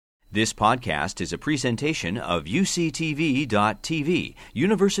This podcast is a presentation of UCTV.tv,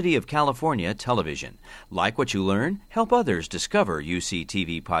 University of California Television. Like what you learn? Help others discover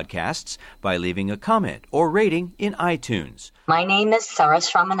UCTV podcasts by leaving a comment or rating in iTunes. My name is Sarah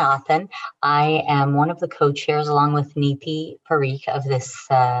Sramanathan. I am one of the co-chairs along with Neepi Parikh of this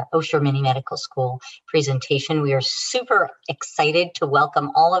Osher Mini Medical School presentation. We are super excited to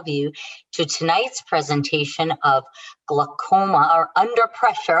welcome all of you to tonight's presentation of glaucoma, or Under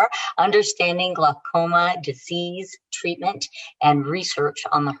Pressure, Understanding Glaucoma Disease, Treatment, and Research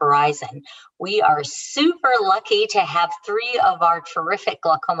on the Horizon. We are super lucky to have three of our terrific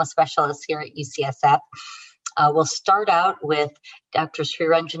glaucoma specialists here at UCSF. We'll start out with Dr.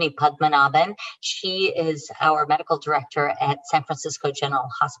 Sriranjani Padmanabhan. She is our medical director at San Francisco General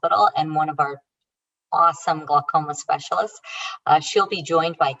Hospital and one of our awesome glaucoma specialists. She'll be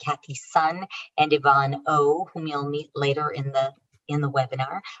joined by Kathy Sun and Yvonne O, whom you'll meet later in the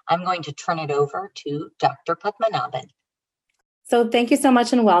webinar. I'm going to turn it over to Dr. Padmanabhan. So thank you so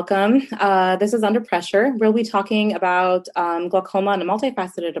much and welcome. This is Under Pressure. We'll be talking about glaucoma in a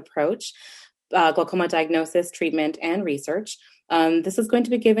multifaceted approach. Glaucoma diagnosis, treatment, and research. This is going to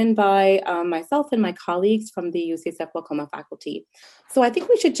be given by myself and my colleagues from the UCSF glaucoma faculty. So I think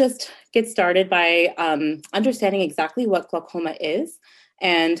we should just get started by understanding exactly what glaucoma is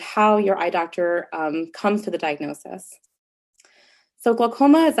and how your eye doctor comes to the diagnosis. So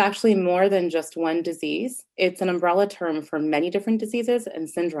glaucoma is actually more than just one disease. It's an umbrella term for many different diseases and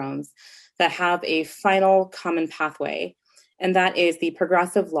syndromes that have a final common pathway. And that is the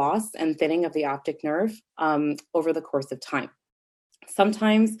progressive loss and thinning of the optic nerve over the course of time.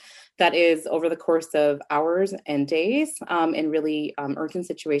 Sometimes that is over the course of hours and days in really urgent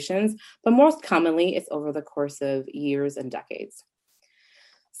situations, but most commonly it's over the course of years and decades.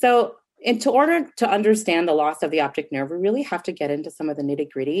 So in order to understand the loss of the optic nerve, we really have to get into some of the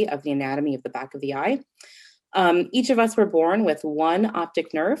nitty-gritty of the anatomy of the back of the eye. Each of us were born with one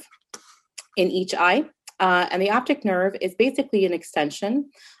optic nerve in each eye. And the optic nerve is basically an extension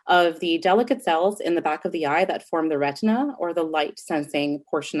of the delicate cells in the back of the eye that form the retina, or the light sensing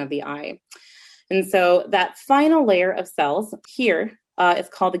portion of the eye. And so that final layer of cells here is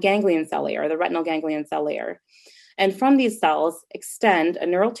called the ganglion cell layer, the retinal ganglion cell layer. And from these cells extend a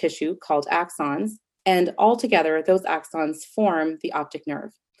neural tissue called axons, and altogether those axons form the optic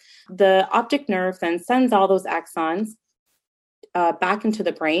nerve. The optic nerve then sends all those axons back into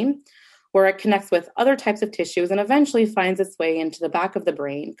the brain, where it connects with other types of tissues and eventually finds its way into the back of the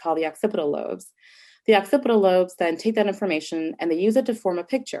brain called the occipital lobes. The occipital lobes then take that information and they use it to form a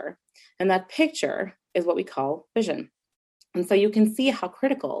picture. And that picture is what we call vision. And so you can see how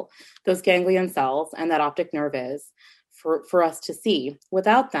critical those ganglion cells and that optic nerve is for us to see.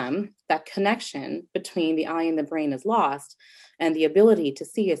 Without them, that connection between the eye and the brain is lost, and the ability to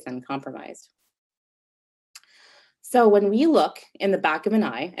see is then compromised. So when we look in the back of an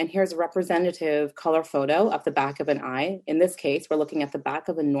eye, and here's a representative color photo of the back of an eye, in this case, we're looking at the back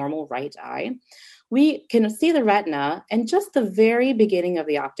of a normal right eye, we can see the retina and just the very beginning of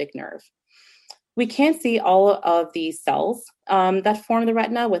the optic nerve. We can't see all of the cells that form the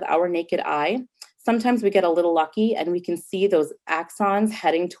retina with our naked eye. Sometimes we get a little lucky and we can see those axons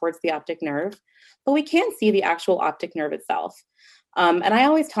heading towards the optic nerve, but we can't see the actual optic nerve itself. And I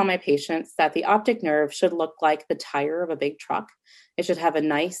always tell my patients that the optic nerve should look like the tire of a big truck. It should have a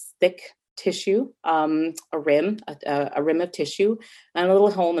nice, thick tissue, a rim of tissue, and a little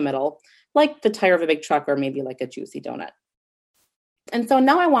hole in the middle, like the tire of a big truck or maybe like a juicy donut. And so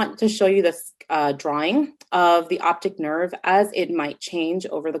now I want to show you this drawing of the optic nerve as it might change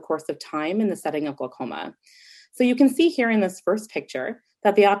over the course of time in the setting of glaucoma. So you can see here in this first picture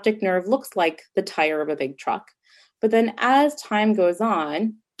that the optic nerve looks like the tire of a big truck. But then as time goes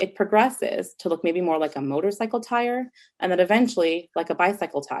on, it progresses to look maybe more like a motorcycle tire, and then eventually like a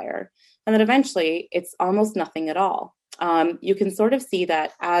bicycle tire. And then eventually it's almost nothing at all. You can sort of see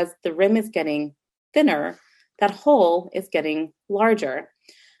that as the rim is getting thinner, that hole is getting larger.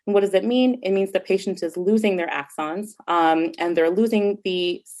 And what does it mean? It means the patient is losing their axons, and they're losing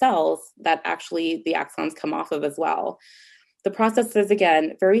the cells that actually the axons come off of as well. The process is,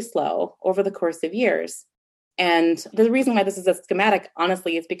 again, very slow over the course of years. And the reason why this is a schematic,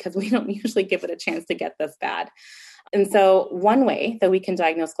 honestly, is because we don't usually give it a chance to get this bad. And so one way that we can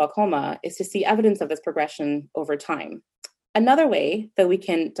diagnose glaucoma is to see evidence of this progression over time. Another way that we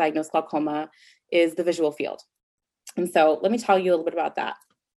can diagnose glaucoma is the visual field. And so let me tell you a little bit about that.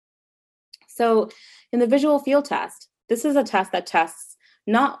 So in the visual field test, this is a test that tests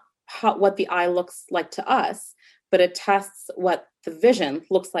not what the eye looks like to us, but it tests what the vision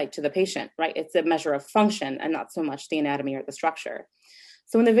looks like to the patient, right? It's a measure of function and not so much the anatomy or the structure.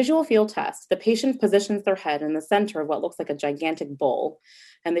 So in the visual field test, the patient positions their head in the center of what looks like a gigantic bowl,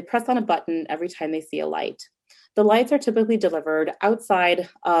 and they press on a button every time they see a light. The lights are typically delivered outside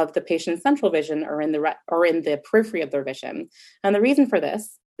of the patient's central vision or in the periphery of their vision. And the reason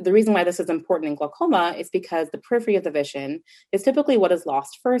why this is important in glaucoma is because the periphery of the vision is typically what is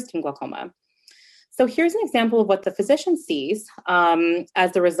lost first in glaucoma. So here's an example of what the physician sees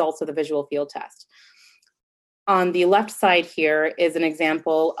as the results of the visual field test. On the left side here is an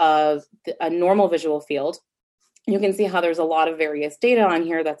example of a normal visual field. You can see how there's a lot of various data on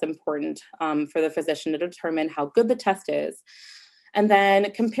here that's important for the physician to determine how good the test is. And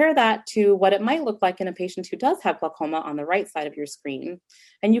then compare that to what it might look like in a patient who does have glaucoma on the right side of your screen.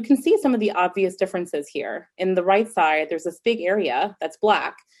 And you can see some of the obvious differences here. In the right side, there's this big area that's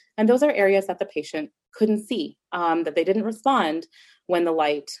black, and those are areas that the patient couldn't see, that they didn't respond when the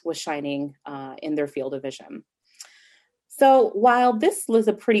light was shining in their field of vision. So while this was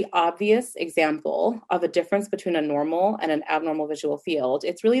a pretty obvious example of a difference between a normal and an abnormal visual field,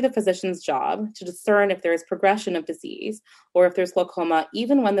 it's really the physician's job to discern if there is progression of disease or if there's glaucoma,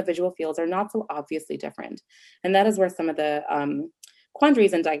 even when the visual fields are not so obviously different. And that is where some of the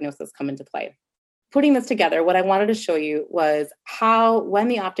quandaries in diagnosis come into play. Putting this together, what I wanted to show you was how, when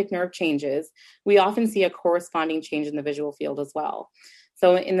the optic nerve changes, we often see a corresponding change in the visual field as well.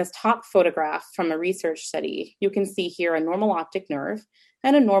 So in this top photograph from a research study, you can see here a normal optic nerve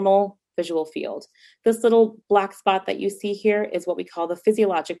and a normal visual field. This little black spot that you see here is what we call the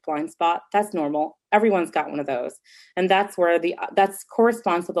physiologic blind spot. That's normal. Everyone's got one of those. And that's where that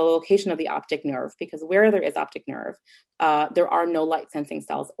corresponds to the location of the optic nerve, because where there is optic nerve, there are no light sensing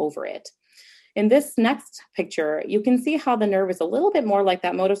cells over it. In this next picture, you can see how the nerve is a little bit more like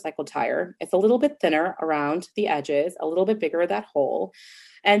that motorcycle tire. It's a little bit thinner around the edges, a little bit bigger that hole.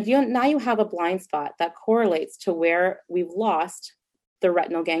 And now you have a blind spot that correlates to where we've lost the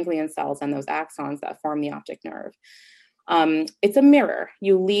retinal ganglion cells and those axons that form the optic nerve. It's a mirror.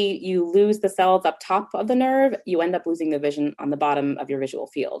 You lose the cells up top of the nerve, you end up losing the vision on the bottom of your visual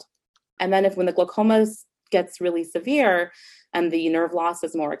field. And then when the glaucoma gets really severe and the nerve loss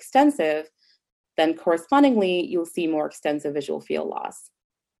is more extensive, then correspondingly, you'll see more extensive visual field loss.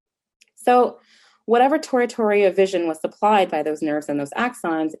 So whatever territory of vision was supplied by those nerves and those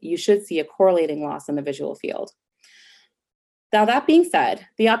axons, you should see a correlating loss in the visual field. Now, that being said,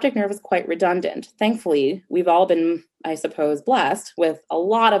 the optic nerve is quite redundant. Thankfully, we've all been, I suppose, blessed with a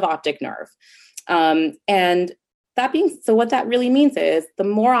lot of optic nerve. So what that really means is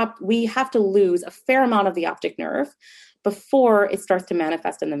we have to lose a fair amount of the optic nerve before it starts to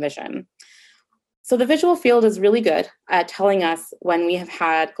manifest in the vision. So the visual field is really good at telling us when we have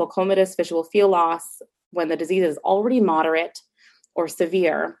had glaucomatous visual field loss, when the disease is already moderate or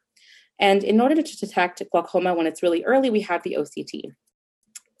severe. And in order to detect glaucoma when it's really early, we have the OCT.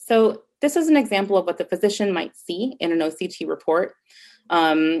 So this is an example of what the physician might see in an OCT report.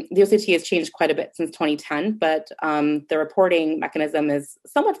 The OCT has changed quite a bit since 2010, but the reporting mechanism is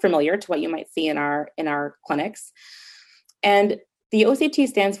somewhat familiar to what you might see in our clinics. And the OCT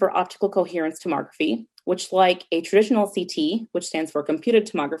stands for optical coherence tomography, which, like a traditional CT, which stands for computed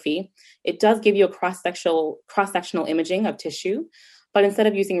tomography, it does give you a cross-sectional imaging of tissue, but instead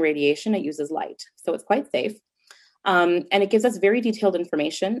of using radiation, it uses light. So it's quite safe. And it gives us very detailed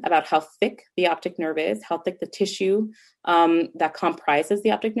information about how thick the optic nerve is, how thick the tissue that comprises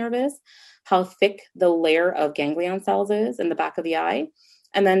the optic nerve is, how thick the layer of ganglion cells is in the back of the eye.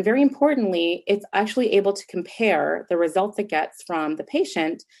 And then very importantly, it's actually able to compare the results it gets from the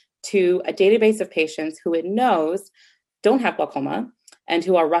patient to a database of patients who it knows don't have glaucoma and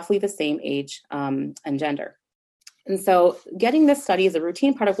who are roughly the same age and gender. And so getting this study is a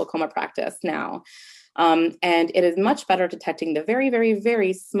routine part of glaucoma practice now. And it is much better detecting the very, very,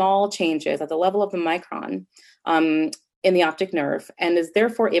 very small changes at the level of the micron in the optic nerve, and is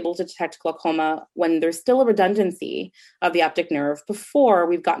therefore able to detect glaucoma when there's still a redundancy of the optic nerve before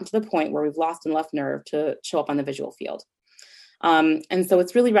we've gotten to the point where we've lost enough nerve to show up on the visual field. And so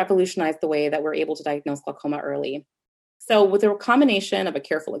it's really revolutionized the way that we're able to diagnose glaucoma early. So with a combination of a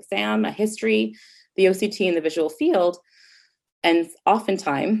careful exam, a history, the OCT, and the visual field, and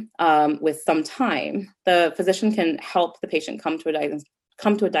oftentimes with some time, the physician can help the patient come to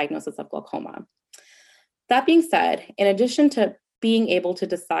a diagnosis of glaucoma. That being said, in addition to being able to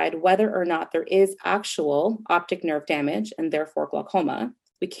decide whether or not there is actual optic nerve damage and therefore glaucoma,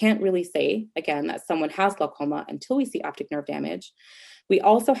 we can't really say, again, that someone has glaucoma until we see optic nerve damage. We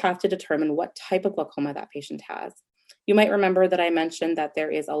also have to determine what type of glaucoma that patient has. You might remember that I mentioned that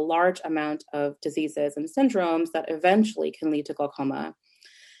there is a large amount of diseases and syndromes that eventually can lead to glaucoma.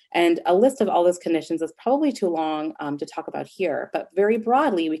 And a list of all those conditions is probably too long to talk about here, but very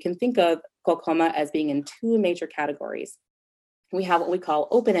broadly, we can think of glaucoma as being in two major categories. We have what we call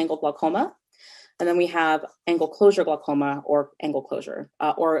open angle glaucoma, and then we have angle closure glaucoma or angle closure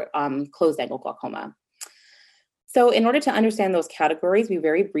or closed angle glaucoma. So in order to understand those categories, we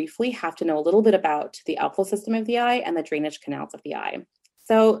very briefly have to know a little bit about the outflow system of the eye and the drainage canals of the eye.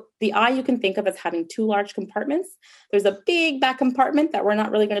 So the eye you can think of as having two large compartments. There's a big back compartment that we're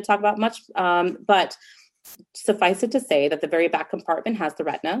not really going to talk about much, but suffice it to say that the very back compartment has the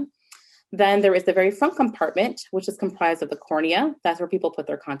retina. Then there is the very front compartment, which is comprised of the cornea. That's where people put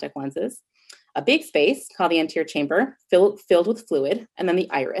their contact lenses. A big space called the anterior chamber, filled with fluid, and then the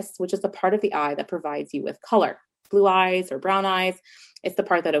iris, which is the part of the eye that provides you with color. Blue eyes or brown eyes. It's the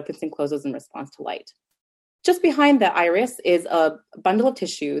part that opens and closes in response to light. Just behind the iris is a bundle of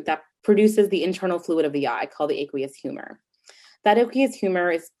tissue that produces the internal fluid of the eye called the aqueous humor. That aqueous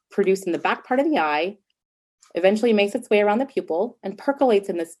humor is produced in the back part of the eye, eventually makes its way around the pupil and percolates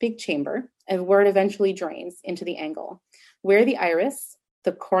in this big chamber, and where it eventually drains into the angle. Where the iris,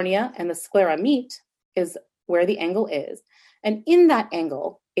 the cornea, and the sclera meet is where the angle is. And in that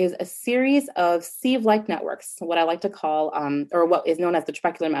angle is a series of sieve-like networks, what I like to call, or what is known as the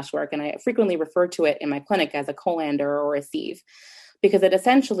trabecular meshwork, and I frequently refer to it in my clinic as a colander or a sieve, because it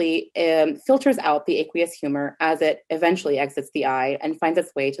essentially filters out the aqueous humor as it eventually exits the eye and finds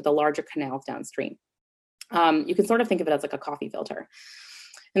its way to the larger canals downstream. You can sort of think of it as like a coffee filter.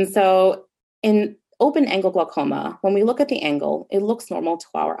 And so in open angle glaucoma, when we look at the angle, it looks normal to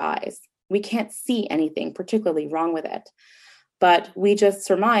our eyes. We can't see anything particularly wrong with it. But we just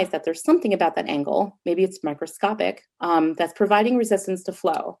surmise that there's something about that angle, maybe it's microscopic, that's providing resistance to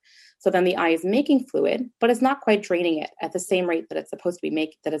flow. So then the eye is making fluid, but it's not quite draining it at the same rate that it's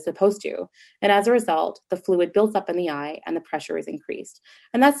supposed to. And as a result, the fluid builds up in the eye and the pressure is increased.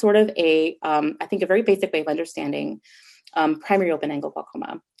 And that's sort of I think a very basic way of understanding primary open angle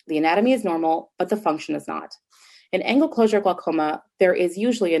glaucoma. The anatomy is normal, but the function is not. In angle closure glaucoma, there is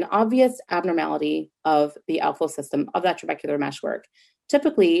usually an obvious abnormality of the outflow system of that trabecular meshwork.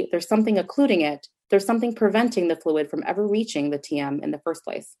 Typically, there's something occluding it. There's something preventing the fluid from ever reaching the TM in the first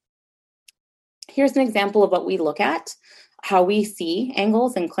place. Here's an example of what we look at, how we see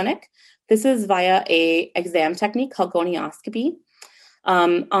angles in clinic. This is via an exam technique called gonioscopy.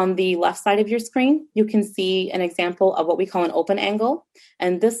 On the left side of your screen, you can see an example of what we call an open angle.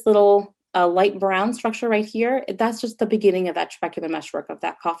 And this little light brown structure right here, that's just the beginning of that trabecular meshwork, of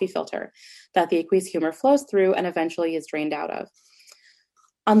that coffee filter that the aqueous humor flows through and eventually is drained out of.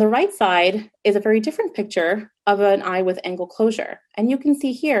 On the right side is a very different picture of an eye with angle closure. And you can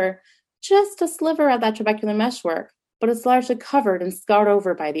see here just a sliver of that trabecular meshwork, but it's largely covered and scarred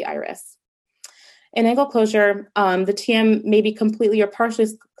over by the iris. In angle closure, the TM may be completely or partially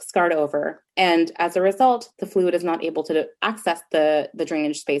scarred over, and as a result, the fluid is not able to access the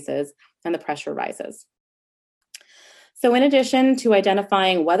drainage spaces and the pressure rises. So in addition to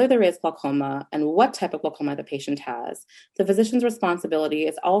identifying whether there is glaucoma and what type of glaucoma the patient has, the physician's responsibility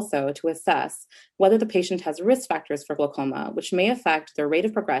is also to assess whether the patient has risk factors for glaucoma, which may affect their rate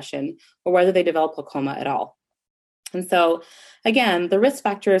of progression or whether they develop glaucoma at all. And so, again, the risk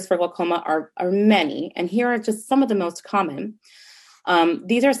factors for glaucoma are many, and here are just some of the most common.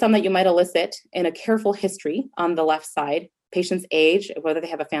 These are some that you might elicit in a careful history on the left side. Patient's age, whether they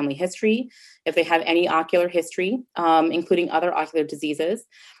have a family history, if they have any ocular history, including other ocular diseases,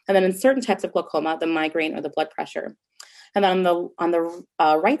 and then in certain types of glaucoma, the migraine or the blood pressure. And then on the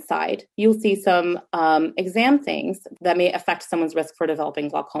right side, you'll see some exam things that may affect someone's risk for developing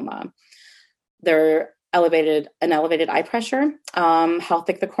glaucoma. They're elevated eye pressure, how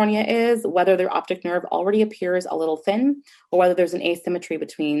thick the cornea is, whether their optic nerve already appears a little thin, or whether there's an asymmetry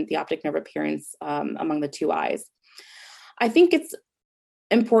between the optic nerve appearance among the two eyes. I think it's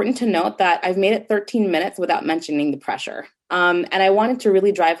important to note that I've made it 13 minutes without mentioning the pressure. And I wanted to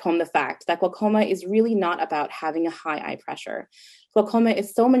really drive home the fact that glaucoma is really not about having a high eye pressure. Glaucoma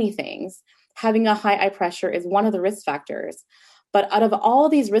is so many things. Having a high eye pressure is one of the risk factors. But out of all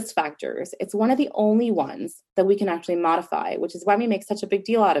these risk factors, it's one of the only ones that we can actually modify, which is why we make such a big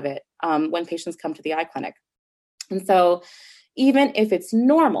deal out of it when patients come to the eye clinic. And so even if it's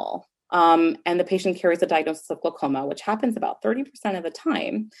normal, and the patient carries a diagnosis of glaucoma, which happens about 30% of the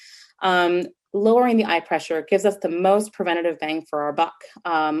time, lowering the eye pressure gives us the most preventative bang for our buck,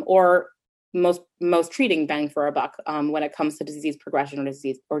 or most treating bang for our buck when it comes to disease progression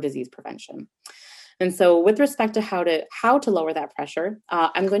or disease prevention. And so with respect to how to lower that pressure,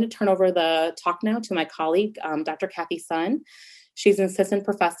 I'm going to turn over the talk now to my colleague, Dr. Kathy Sun. She's an assistant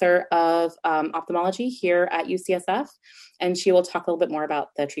professor of ophthalmology here at UCSF, and she will talk a little bit more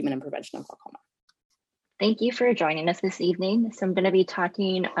about the treatment and prevention of glaucoma. Thank you for joining us this evening. So I'm going to be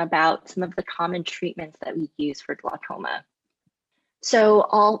talking about some of the common treatments that we use for glaucoma. So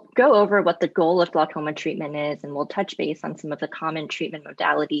I'll go over what the goal of glaucoma treatment is, and we'll touch base on some of the common treatment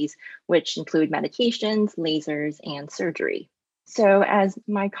modalities, which include medications, lasers, and surgery. So as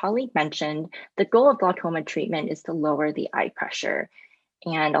my colleague mentioned, the goal of glaucoma treatment is to lower the eye pressure.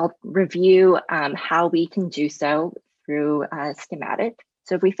 And I'll review how we can do so through a schematic.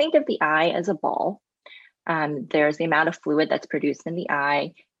 So if we think of the eye as a ball, there's the amount of fluid that's produced in the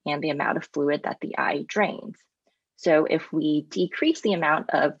eye and the amount of fluid that the eye drains. So if we decrease the amount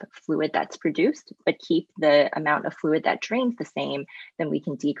of fluid that's produced, but keep the amount of fluid that drains the same, then we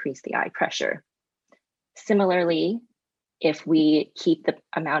can decrease the eye pressure. Similarly, if we keep the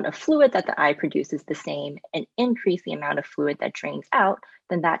amount of fluid that the eye produces the same and increase the amount of fluid that drains out,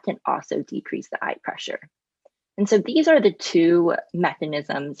 then that can also decrease the eye pressure. And so these are the two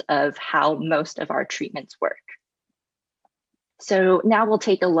mechanisms of how most of our treatments work. So now we'll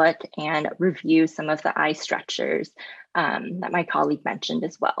take a look and review some of the eye structures that my colleague mentioned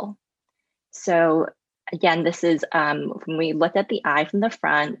as well. So again, this is when we look at the eye from the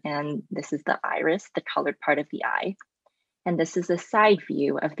front, and this is the iris, the colored part of the eye. And this is a side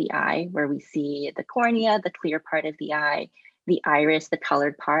view of the eye where we see the cornea, the clear part of the eye, the iris, the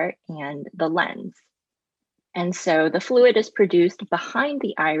colored part, and the lens. And so the fluid is produced behind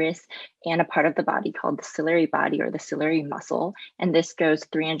the iris and a part of the body called the ciliary body or the ciliary muscle. And this goes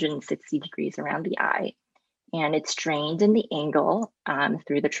 360 degrees around the eye. And it's drained in the angle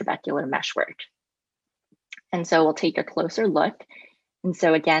through the trabecular meshwork. And so we'll take a closer look. And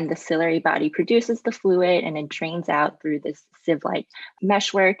so again, the ciliary body produces the fluid and it drains out through this sieve-like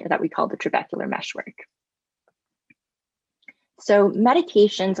meshwork that we call the trabecular meshwork. So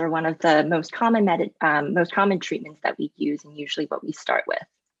medications are one of the most common treatments that we use, and usually what we start with.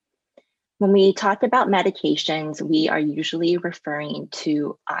 When we talk about medications, we are usually referring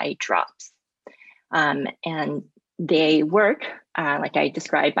to eye drops. And they work, like I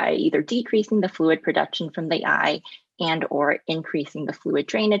described, by either decreasing the fluid production from the eye and or increasing the fluid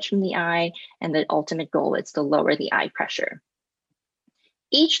drainage from the eye. And the ultimate goal is to lower the eye pressure.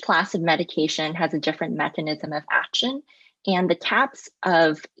 Each class of medication has a different mechanism of action, and the caps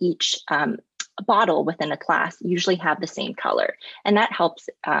of each bottle within a class usually have the same color, and that helps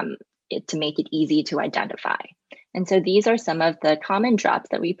to make it easy to identify. And so these are some of the common drops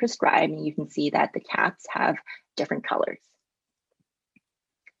that we prescribe, and you can see that the caps have different colors.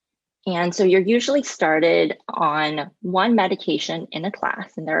 And so you're usually started on one medication in a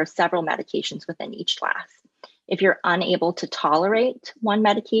class, and there are several medications within each class. If you're unable to tolerate one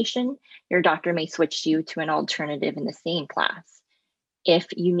medication, your doctor may switch you to an alternative in the same class. If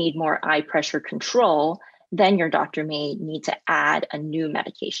you need more eye pressure control, then your doctor may need to add a new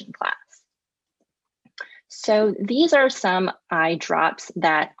medication class. So these are some eye drops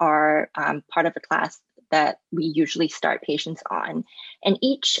that are part of the class that we usually start patients on. And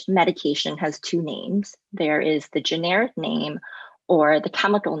each medication has two names. There is the generic name or the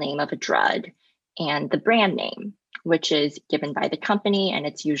chemical name of a drug, and the brand name, which is given by the company, and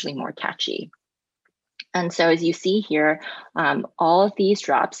it's usually more catchy. And so as you see here, all of these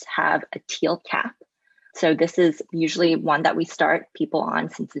drops have a teal cap. So this is usually one that we start people on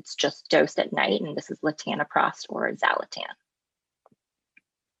since it's just dosed at night, and this is latanoprost or Xalatan.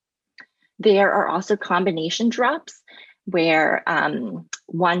 There are also combination drops where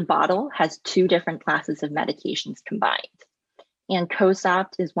one bottle has two different classes of medications combined. And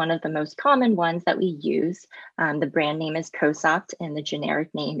Cosopt is one of the most common ones that we use. The brand name is Cosopt, and the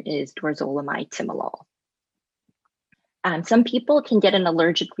generic name is dorzolamide timolol. Some people can get an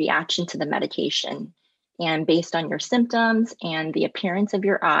allergic reaction to the medication. And based on your symptoms and the appearance of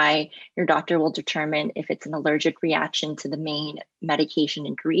your eye, your doctor will determine if it's an allergic reaction to the main medication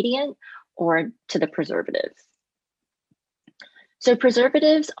ingredient or to the preservatives. So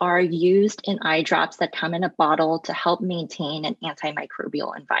preservatives are used in eye drops that come in a bottle to help maintain an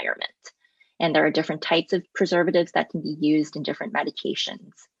antimicrobial environment. And there are different types of preservatives that can be used in different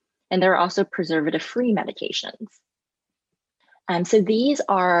medications. And there are also preservative-free medications. So these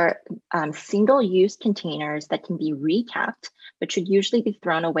are single-use containers that can be recapped, but should usually be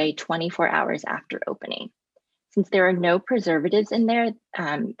thrown away 24 hours after opening. Since there are no preservatives in there,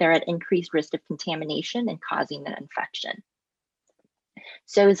 they're at increased risk of contamination and causing an infection.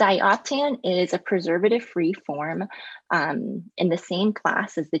 So Xioptan is a preservative-free form in the same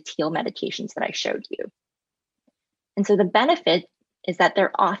class as the teal medications that I showed you. And so the benefit is that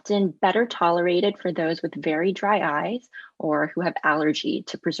they're often better tolerated for those with very dry eyes or who have allergy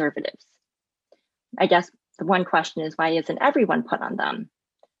to preservatives. I guess the one question is, why isn't everyone put on them?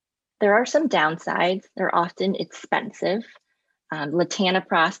 There are some downsides. They're often expensive.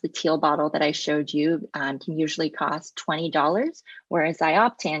 Latanoprost, the teal bottle that I showed you, can usually cost $20, whereas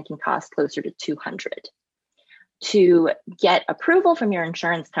Zioptan can cost closer to $200. To get approval from your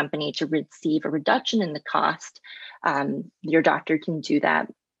insurance company to receive a reduction in the cost, your doctor can do that,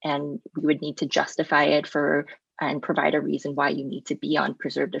 and we would need to justify it and provide a reason why you need to be on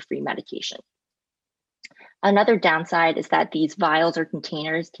preservative-free medication. Another downside is that these vials or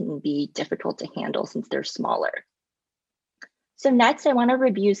containers can be difficult to handle since they're smaller. So next, I want to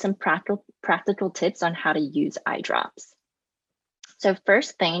review some practical tips on how to use eye drops. So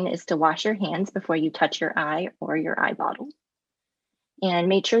first thing is to wash your hands before you touch your eye or your eye bottle. And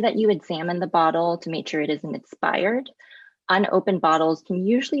make sure that you examine the bottle to make sure it isn't expired. Unopened bottles can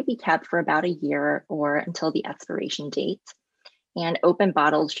usually be kept for about a year or until the expiration date. And open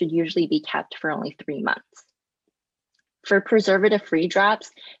bottles should usually be kept for only 3 months. For preservative-free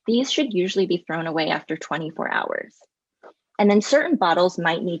drops, these should usually be thrown away after 24 hours. And then certain bottles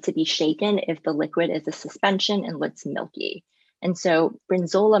might need to be shaken if the liquid is a suspension and looks milky. And so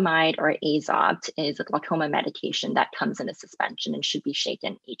brinzolamide or Azopt is a glaucoma medication that comes in a suspension and should be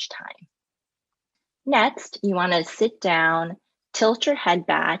shaken each time. Next, you want to sit down, tilt your head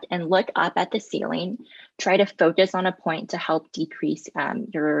back and look up at the ceiling. Try to focus on a point to help decrease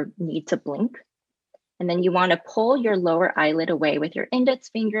your need to blink. And then you want to pull your lower eyelid away with your index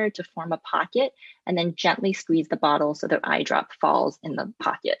finger to form a pocket, and then gently squeeze the bottle so the eye drop falls in the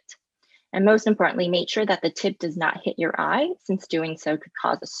pocket. And most importantly, make sure that the tip does not hit your eye, since doing so could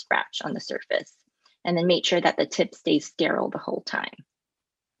cause a scratch on the surface. And then make sure that the tip stays sterile the whole time.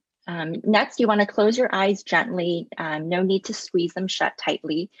 Next, you want to close your eyes gently. No need to squeeze them shut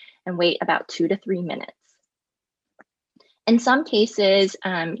tightly, and wait about 2 to 3 minutes. In some cases,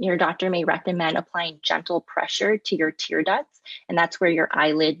 your doctor may recommend applying gentle pressure to your tear ducts, and that's where your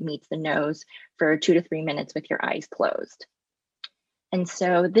eyelid meets the nose for 2 to 3 minutes with your eyes closed. And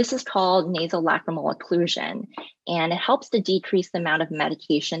so this is called nasolacrimal occlusion, and it helps to decrease the amount of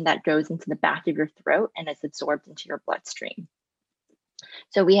medication that goes into the back of your throat and is absorbed into your bloodstream.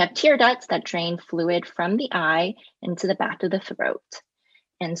 So we have tear ducts that drain fluid from the eye into the back of the throat.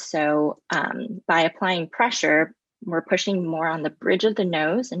 And so by applying pressure, we're pushing more on the bridge of the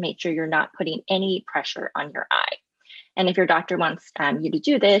nose and make sure you're not putting any pressure on your eye. And if your doctor wants you to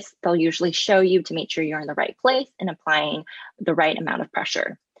do this, they'll usually show you to make sure you're in the right place and applying the right amount of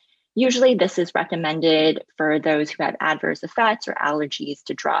pressure. Usually this is recommended for those who have adverse effects or allergies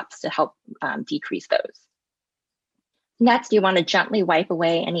to drops to help decrease those. Next, you want to gently wipe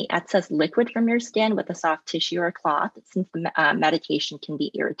away any excess liquid from your skin with a soft tissue or cloth, since the medication can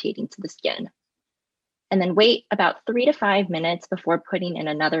be irritating to the skin. And then wait about 3 to 5 minutes before putting in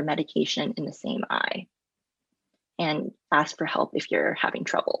another medication in the same eye. And ask for help if you're having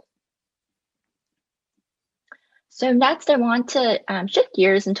trouble. So next, I want to shift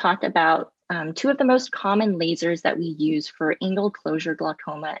gears and talk about 2 of the most common lasers that we use for angle closure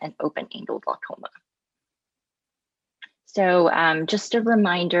glaucoma and open angle glaucoma. So just a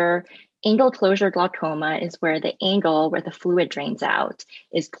reminder, angle closure glaucoma is where the angle where the fluid drains out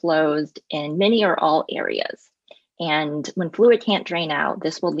is closed in many or all areas. And when fluid can't drain out,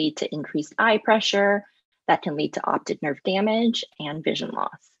 this will lead to increased eye pressure that can lead to optic nerve damage and vision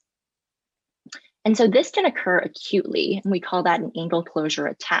loss. And so this can occur acutely, and we call that an angle closure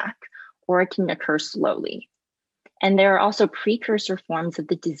attack, or it can occur slowly. And there are also precursor forms of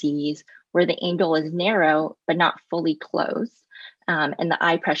the disease where the angle is narrow but not fully closed, and the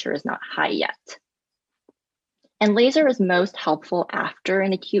eye pressure is not high yet. And laser is most helpful after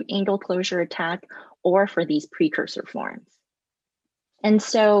an acute angle closure attack or for these precursor forms. And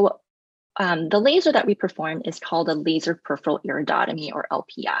so the laser that we perform is called a laser peripheral iridotomy, or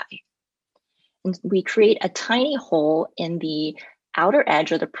LPI. And we create a tiny hole in the outer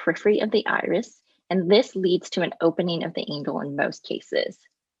edge or the periphery of the iris, and this leads to an opening of the angle in most cases.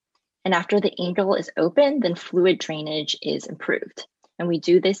 And after the angle is open, then fluid drainage is improved. And we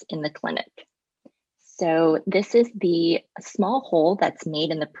do this in the clinic. So this is the small hole that's made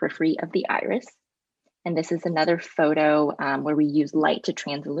in the periphery of the iris. And this is another photo where we use light to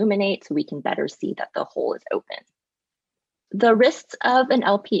transilluminate so we can better see that the hole is open. The risks of an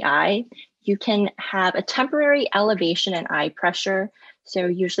LPI, you can have a temporary elevation in eye pressure. So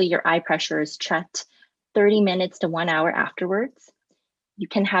usually your eye pressure is checked 30 minutes to 1 hour afterwards. You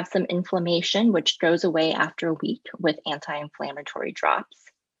can have some inflammation, which goes away after a week with anti-inflammatory drops.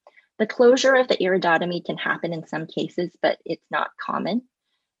 The closure of the iridotomy can happen in some cases, but it's not common.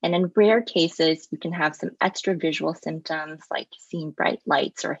 And in rare cases, you can have some extra visual symptoms like seeing bright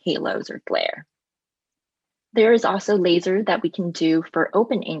lights or halos or glare. There is also laser that we can do for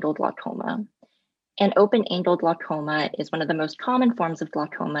open-angle glaucoma. And open-angle glaucoma is one of the most common forms of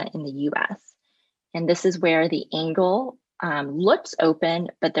glaucoma in the US. And this is where the angle looks open,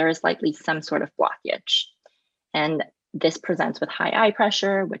 but there is likely some sort of blockage. And this presents with high eye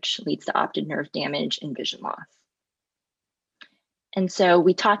pressure, which leads to optic nerve damage and vision loss. And so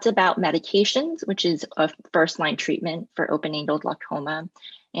we talked about medications, which is a first-line treatment for open-angle glaucoma.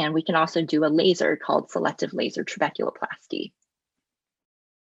 And we can also do a laser called selective laser trabeculoplasty.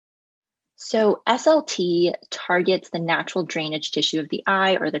 So SLT targets the natural drainage tissue of the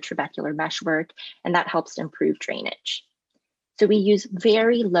eye or the trabecular meshwork, and that helps to improve drainage. So we use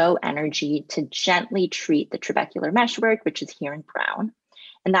very low energy to gently treat the trabecular meshwork, which is here in brown,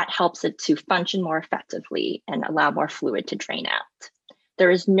 and that helps it to function more effectively and allow more fluid to drain out. There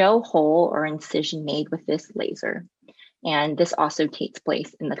is no hole or incision made with this laser, and this also takes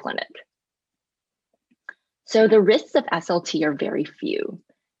place in the clinic. So the risks of SLT are very few.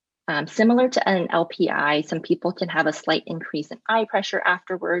 Similar to an LPI, some people can have a slight increase in eye pressure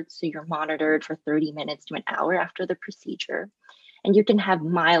afterwards, so you're monitored for 30 minutes to an hour after the procedure, and you can have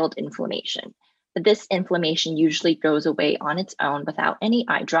mild inflammation. But this inflammation usually goes away on its own without any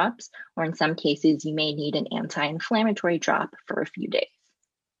eye drops, or in some cases, you may need an anti-inflammatory drop for a few days.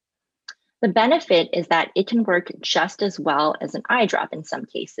 The benefit is that it can work just as well as an eye drop in some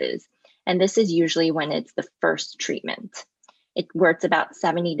cases, and this is usually when it's the first treatment. It works about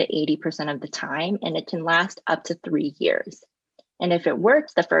 70 to 80% of the time, and it can last up to 3 years. And if it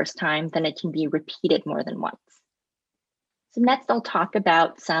works the first time, then it can be repeated more than once. So next, I'll talk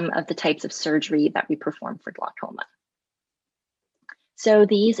about some of the types of surgery that we perform for glaucoma. So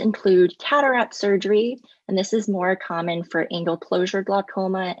these include cataract surgery, and this is more common for angle closure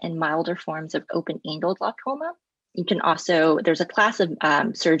glaucoma and milder forms of open angle glaucoma. You can also, there's a class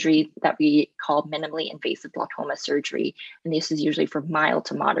of surgery that we call minimally invasive glaucoma surgery, and this is usually for mild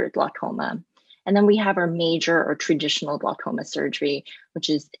to moderate glaucoma. And then we have our major or traditional glaucoma surgery, which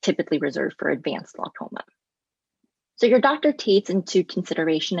is typically reserved for advanced glaucoma. So your doctor takes into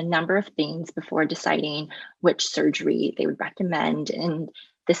consideration a number of things before deciding which surgery they would recommend. And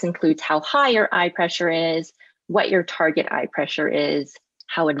this includes how high your eye pressure is, what your target eye pressure is,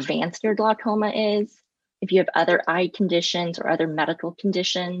 how advanced your glaucoma is, if you have other eye conditions or other medical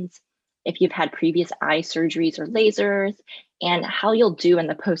conditions, if you've had previous eye surgeries or lasers, and how you'll do in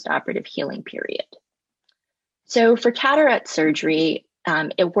the postoperative healing period. So for cataract surgery,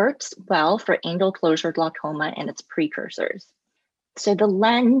 it works well for angle closure glaucoma and its precursors. So the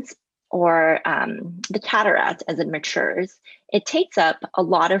lens or the cataract as it matures, it takes up a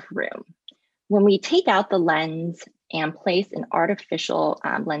lot of room. When we take out the lens and place an artificial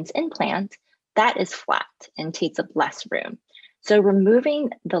lens implant, that is flat and takes up less room. So removing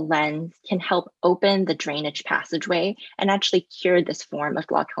the lens can help open the drainage passageway and actually cure this form of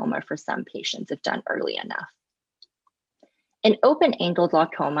glaucoma for some patients if done early enough. In open angle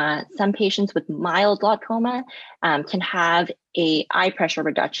glaucoma, some patients with mild glaucoma can have an eye pressure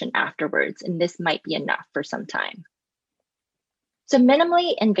reduction afterwards, and this might be enough for some time. So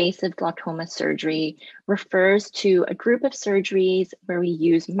minimally invasive glaucoma surgery refers to a group of surgeries where we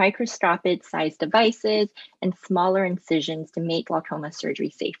use microscopic sized devices and smaller incisions to make glaucoma surgery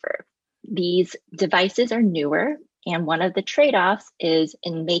safer. These devices are newer, and one of the trade-offs is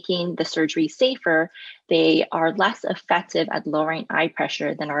in making the surgery safer, they are less effective at lowering eye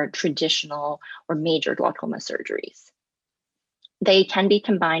pressure than our traditional or major glaucoma surgeries. They can be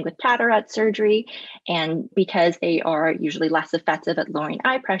combined with cataract surgery, and because they are usually less effective at lowering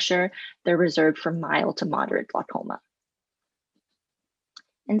eye pressure, they're reserved for mild to moderate glaucoma.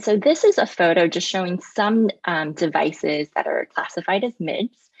 And so this is a photo just showing some devices that are classified as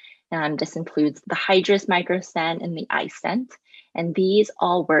MIDS. This includes the Hydrus microstent and the iStent, and these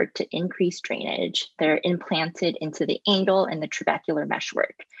all work to increase drainage. They're implanted into the angle and the trabecular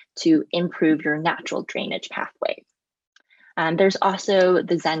meshwork to improve your natural drainage pathway. There's also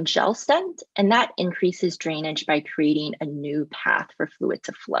the Zen gel stent, and that increases drainage by creating a new path for fluid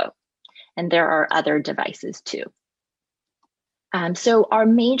to flow. And there are other devices too. So our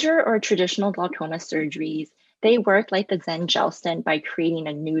major or traditional glaucoma surgeries, they work like the Zen gel stent by creating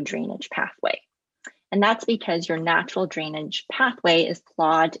a new drainage pathway. And that's because your natural drainage pathway is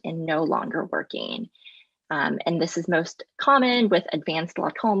clogged and no longer working. And this is most common with advanced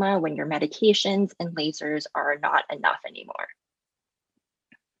glaucoma when your medications and lasers are not enough anymore.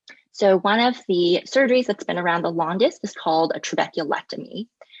 So one of the surgeries that's been around the longest is called a trabeculectomy.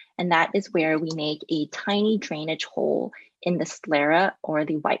 And that is where we make a tiny drainage hole in the sclera, or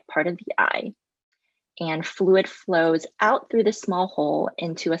the white part of the eye. And fluid flows out through the small hole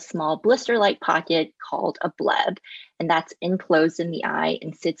into a small blister-like pocket called a bleb, and that's enclosed in the eye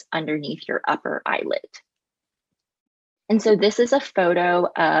and sits underneath your upper eyelid. And so this is a photo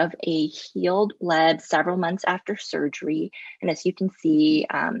of a healed bleb several months after surgery. And as you can see,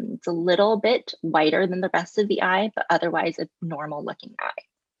 it's a little bit whiter than the rest of the eye, but otherwise a normal looking eye.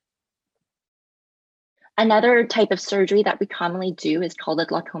 Another type of surgery that we commonly do is called a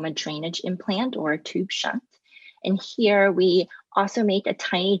glaucoma drainage implant, or a tube shunt. And here we also make a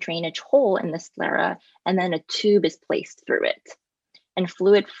tiny drainage hole in the sclera, and then a tube is placed through it. And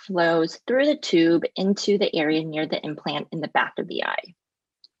fluid flows through the tube into the area near the implant in the back of the eye.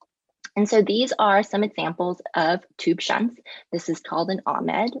 And so these are some examples of tube shunts. This is called an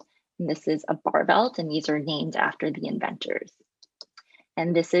Ahmed, and this is a Barvelt, and these are named after the inventors.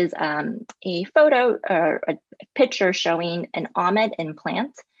 And this is a photo or a picture showing an Ahmed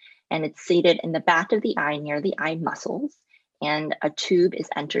implant, and it's seated in the back of the eye near the eye muscles, and a tube is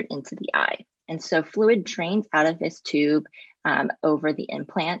entered into the eye. And so fluid drains out of this tube over the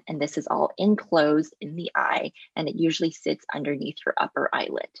implant, and this is all enclosed in the eye, and it usually sits underneath your upper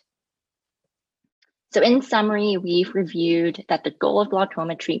eyelid. So in summary, we've reviewed that the goal of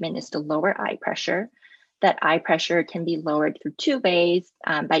glaucoma treatment is to lower eye pressure. That eye pressure can be lowered through two ways,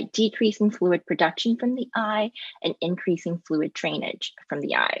 by decreasing fluid production from the eye and increasing fluid drainage from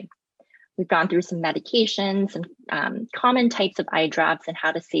the eye. We've gone through some medications and common types of eye drops and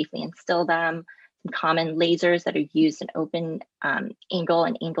how to safely instill them, some common lasers that are used in open angle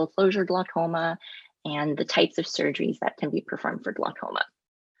and angle closure glaucoma, and the types of surgeries that can be performed for glaucoma.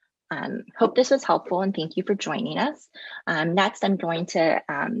 Hope this was helpful, and thank you for joining us. Next, I'm going to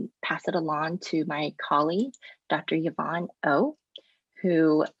pass it along to my colleague, Dr. Yvonne Oh,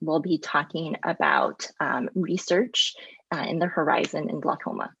 who will be talking about research in the horizon in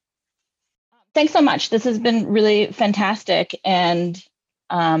glaucoma. Thanks so much. This has been really fantastic, and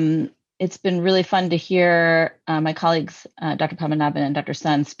it's been really fun to hear my colleagues, Dr. Padmanabhan and Dr.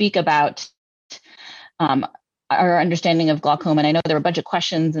 Sun, speak about our understanding of glaucoma. And I know there were a bunch of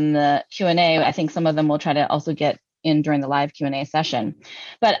questions in the Q&A. I think some of them we'll try to also get in during the live Q&A session.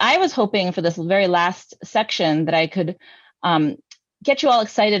 But I was hoping for this very last section that I could get you all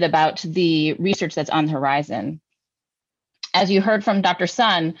excited about the research that's on the horizon. As you heard from Dr.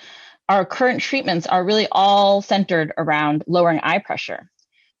 Sun, our current treatments are really all centered around lowering eye pressure.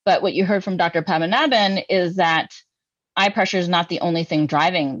 But what you heard from Dr. Padmanabhan is that eye pressure is not the only thing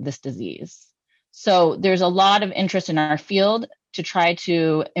driving this disease. So there's a lot of interest in our field to try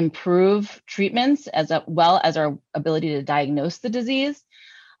to improve treatments as well as our ability to diagnose the disease,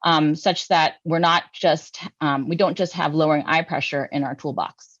 such that we're not just, we don't just have lowering eye pressure in our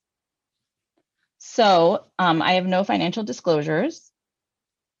toolbox. So I have no financial disclosures.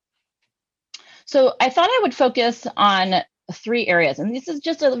 So I thought I would focus on three areas, and this is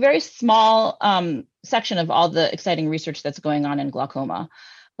just a very small section of all the exciting research that's going on in glaucoma.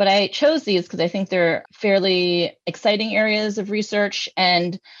 But I chose these because I think they're fairly exciting areas of research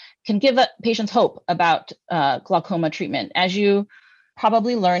and can give patients hope about glaucoma treatment. As you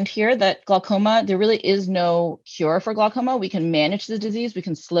probably learned here, that glaucoma, there really is no cure for glaucoma. We can manage the disease. We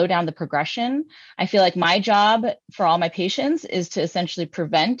can slow down the progression. I feel like my job for all my patients is to essentially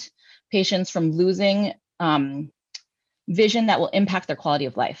prevent patients from losing vision that will impact their quality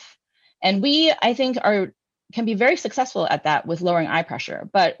of life. And we, I think, can be very successful at that with lowering eye pressure,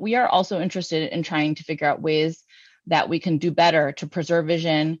 but we are also interested in trying to figure out ways that we can do better to preserve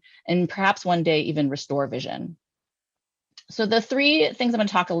vision and perhaps one day even restore vision. So the three things I'm going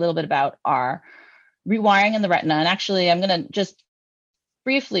to talk a little bit about are rewiring in the retina. And actually, I'm going to just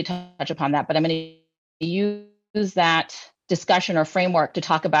briefly touch upon that, but I'm going to use that discussion or framework to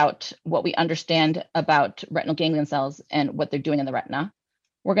talk about what we understand about retinal ganglion cells and what they're doing in the retina.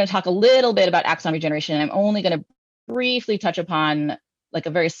 We're going to talk a little bit about axon regeneration. I'm only going to briefly touch upon like a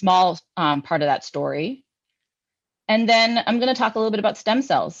very small part of that story. And then I'm going to talk a little bit about stem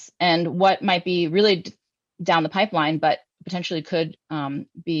cells and what might be really down the pipeline, but potentially could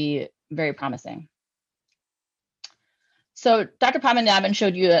be very promising. So Dr. Padmanabhan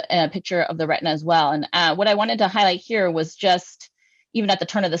showed you a picture of the retina as well. And what I wanted to highlight here was just, even at the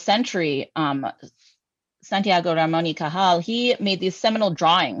turn of the century, Santiago Ramon y Cajal, he made these seminal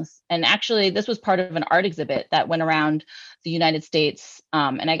drawings. And actually, this was part of an art exhibit that went around the United States.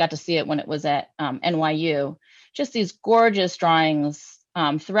 And I got to see it when it was at NYU. Just these gorgeous drawings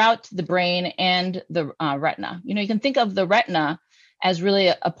throughout the brain and the retina. You know, you can think of the retina as really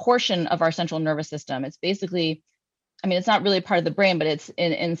a portion of our central nervous system. It's basically I mean, it's not really part of the brain, but it's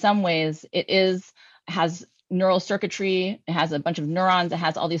in some ways has neural circuitry. It has a bunch of neurons. It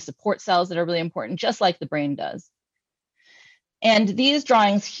has all these support cells that are really important, just like the brain does. And these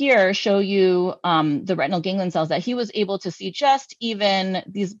drawings here show you the retinal ganglion cells that he was able to see, just even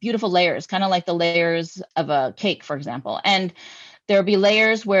these beautiful layers, kind of like the layers of a cake, for example. And there'll be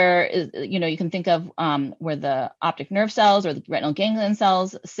layers where, you can think of where the optic nerve cells or the retinal ganglion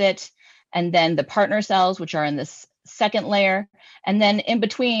cells sit, and then the partner cells, which are in this second layer. And then in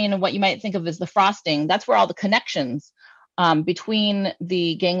between, what you might think of as the frosting, that's where all the connections between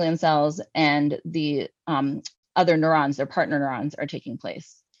the ganglion cells and the other neurons, their partner neurons, are taking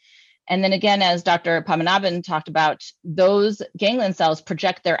place. And then again, as Dr. Padmanabhan talked about, those ganglion cells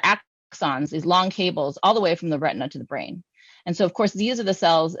project their axons, these long cables, all the way from the retina to the brain. And so, of course, these are the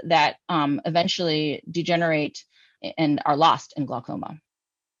cells that eventually degenerate and are lost in glaucoma.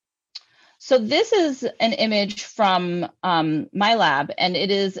 So this is an image from my lab, and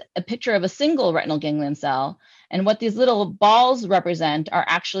it is a picture of a single retinal ganglion cell. And what these little balls represent are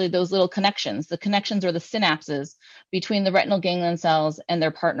actually those little connections. The connections are the synapses between the retinal ganglion cells and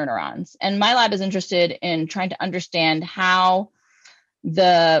their partner neurons. And my lab is interested in trying to understand how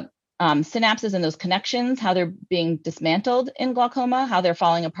the synapses and those connections, how they're being dismantled in glaucoma, how they're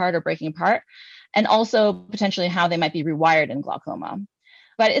falling apart or breaking apart, and also potentially how they might be rewired in glaucoma.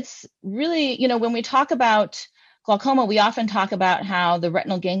 But it's really, when we talk about glaucoma, we often talk about how the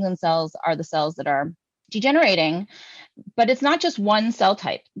retinal ganglion cells are the cells that are degenerating, but it's not just one cell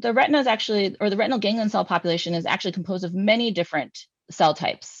type. The retina is actually, or the retinal ganglion cell population is actually composed of many different cell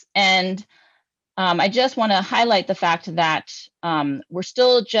types. And I just want to highlight the fact that we're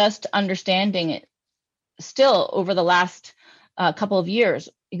still just understanding it still over the last couple of years,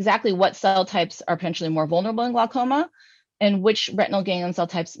 exactly what cell types are potentially more vulnerable in glaucoma and which retinal ganglion cell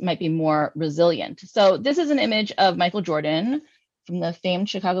types might be more resilient. So this is an image of Michael Jordan from the famed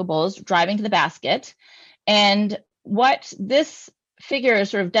Chicago Bulls driving to the basket. And what this figure is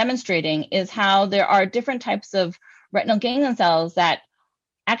sort of demonstrating is how there are different types of retinal ganglion cells that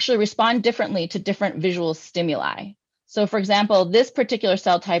actually respond differently to different visual stimuli. So for example, this particular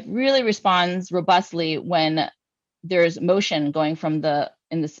cell type really responds robustly when there's motion going from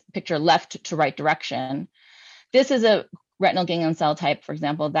in this picture, left to right direction. This is a retinal ganglion cell type, for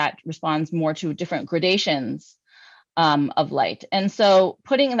example, that responds more to different gradations of light. And so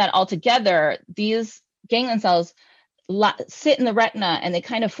putting that all together, these ganglion cells sit in the retina and they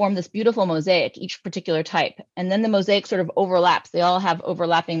kind of form this beautiful mosaic, each particular type. And then the mosaic sort of overlaps. They all have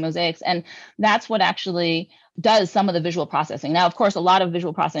overlapping mosaics. And that's what actually does some of the visual processing. Now, of course, a lot of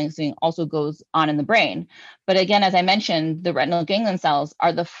visual processing also goes on in the brain. But again, as I mentioned, the retinal ganglion cells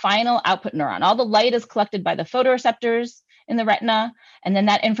are the final output neuron. All the light is collected by the photoreceptors in the retina, and then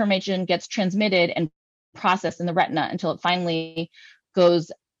that information gets transmitted and processed in the retina until it finally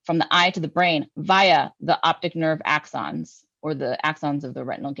goes from the eye to the brain via the optic nerve axons, or the axons of the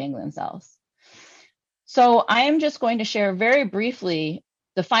retinal ganglion cells. So I am just going to share very briefly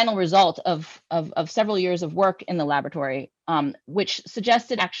the final result of several years of work in the laboratory, which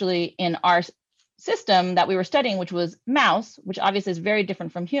suggested actually in our system that we were studying, which was mouse, which obviously is very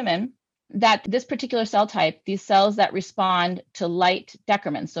different from human, that this particular cell type, these cells that respond to light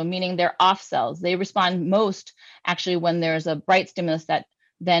decrements, so meaning they're off cells, they respond most actually when there's a bright stimulus that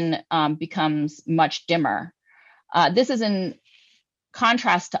then becomes much dimmer. This is in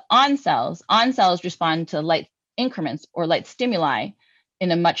contrast to on cells. On cells respond to light increments or light stimuli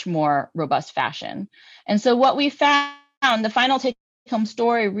in a much more robust fashion. And so what we found, the final take-home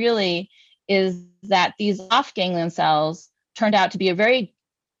story really is that these off ganglion cells turned out to be a very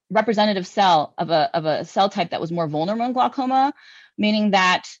representative cell of a cell type that was more vulnerable in glaucoma, meaning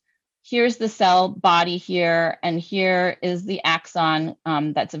that here's the cell body here, and here is the axon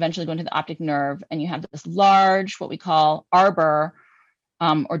that's eventually going to the optic nerve, and you have this large, what we call arbor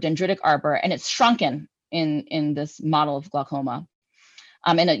or dendritic arbor, and it's shrunken in this model of glaucoma.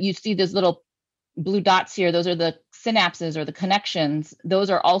 And you see those little blue dots here, those are the synapses or the connections. Those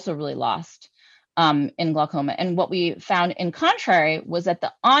are also really lost in glaucoma. And what we found in contrary was that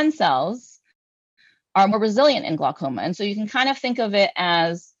the on cells are more resilient in glaucoma. And so you can kind of think of it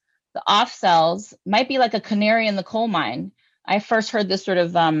as the off cells might be like a canary in the coal mine. I first heard this sort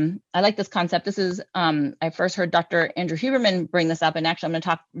of, I like this concept. This is, I first heard Dr. Andrew Huberman bring this up, and actually I'm going to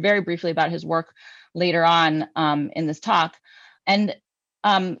talk very briefly about his work later on in this talk. And,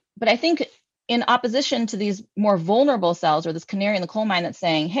 but I think in opposition to these more vulnerable cells, or this canary in the coal mine that's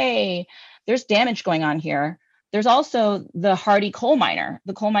saying, hey, there's damage going on here, there's also the hardy coal miner,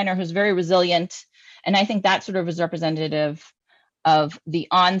 the coal miner who's very resilient. And I think that sort of is representative of the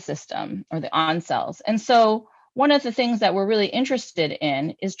on system or the on cells. And so one of the things that we're really interested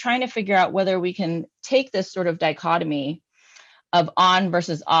in is trying to figure out whether we can take this sort of dichotomy of on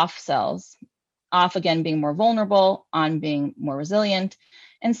versus off cells, off again being more vulnerable, on being more resilient,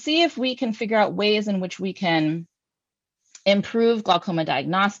 and see if we can figure out ways in which we can improve glaucoma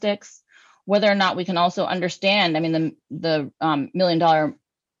diagnostics, whether or not we can also understand. I mean, the $1 million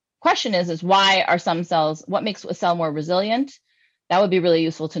question is why are some cells, what makes a cell more resilient? That would be really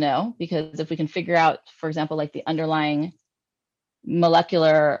useful to know, because if we can figure out, for example, like the underlying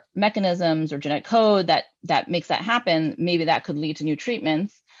molecular mechanisms or genetic code that makes that happen, maybe that could lead to new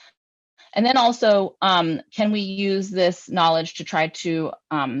treatments. And then also, can we use this knowledge to try to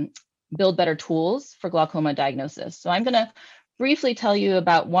build better tools for glaucoma diagnosis? So I'm going to briefly tell you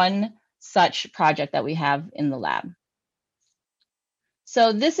about one such project that we have in the lab.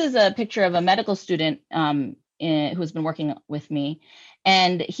 So this is a picture of a medical student who's been working with me,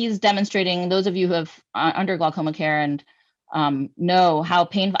 and he's demonstrating, those of you who have under glaucoma care and know how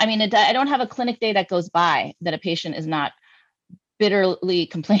painful, I mean, I don't have a clinic day that goes by that a patient is not bitterly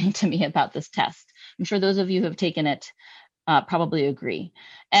complaining to me about this test. I'm sure those of you who have taken it probably agree.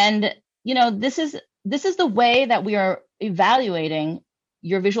 And, you know, this is the way that we are evaluating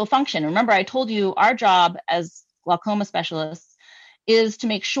your visual function. Remember, I told you our job as glaucoma specialists is to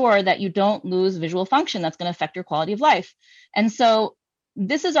make sure that you don't lose visual function that's going to affect your quality of life. And so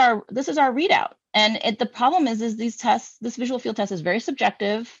this is our readout. And the problem is these tests, this visual field test is very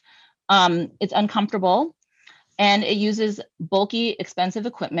subjective. It's uncomfortable, and it uses bulky, expensive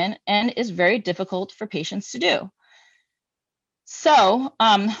equipment, and is very difficult for patients to do. So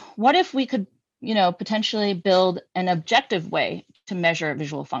what if we could, you know, potentially build an objective way to measure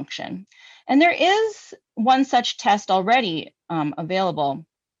visual function? And there is one such test already available,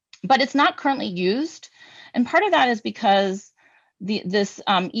 but it's not currently used. And part of that is because this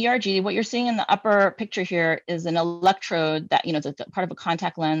ERG, what you're seeing in the upper picture here, is an electrode that, you know, it's a part of a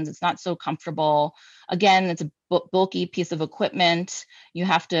contact lens. It's not so comfortable. Again, it's a bulky piece of equipment. You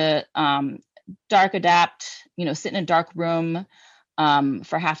have to dark adapt, you know, sit in a dark room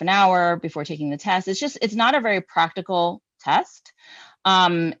for half an hour before taking the test. It's not a very practical test.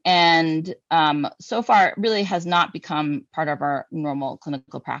 And so far, it really has not become part of our normal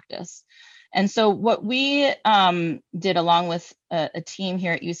clinical practice. And so what we did along with a team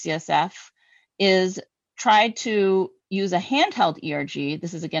here at UCSF is try to use a handheld ERG.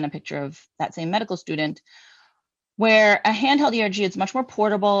 This is, again, a picture of that same medical student, where a handheld ERG is much more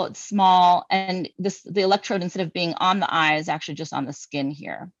portable, it's small, and the electrode, instead of being on the eye, is actually just on the skin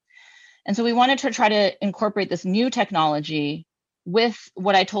here. And so we wanted to try to incorporate this new technology with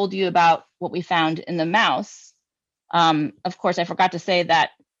what I told you about what we found in the mouse. Of course, I forgot to say that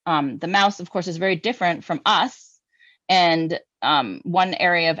the mouse, of course, is very different from us. And one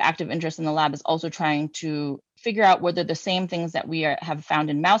area of active interest in the lab is also trying to figure out whether the same things that we have found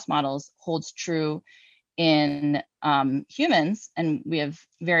in mouse models holds true in humans. And we have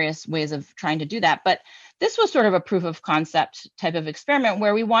various ways of trying to do that. But this was sort of a proof of concept type of experiment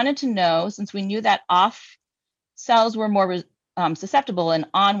where we wanted to know, since we knew that off cells were more susceptible and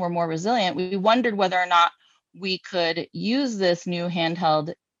on were more resilient, we wondered whether or not we could use this new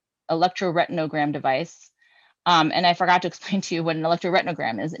handheld electroretinogram device. And I forgot to explain to you what an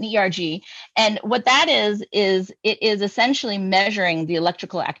electroretinogram is, an ERG. And what that is it is essentially measuring the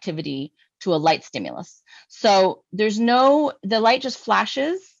electrical activity to a light stimulus. So the light just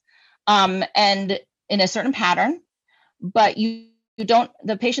flashes and in a certain pattern, but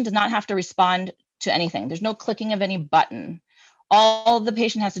the patient does not have to respond to anything. There's no clicking of any button. All the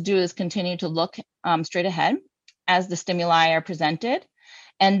patient has to do is continue to look straight ahead as the stimuli are presented.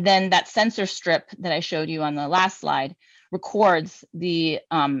 And then that sensor strip that I showed you on the last slide records the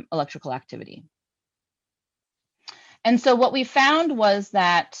electrical activity. And so what we found was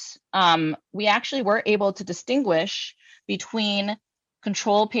that we actually were able to distinguish between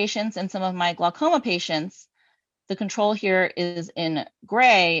control patients and some of my glaucoma patients. The control here is in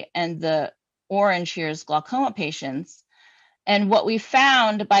gray, and the orange here is glaucoma patients. And what we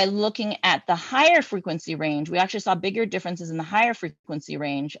found by looking at the higher frequency range, we actually saw bigger differences in the higher frequency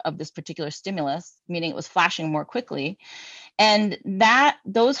range of this particular stimulus, meaning it was flashing more quickly. And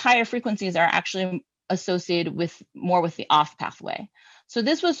those higher frequencies are actually associated with the off pathway. So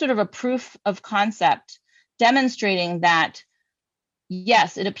this was sort of a proof of concept demonstrating that,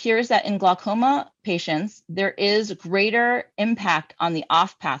 yes, it appears that in glaucoma patients, there is greater impact on the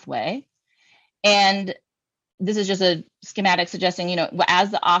off pathway. And this is just a schematic suggesting, you know,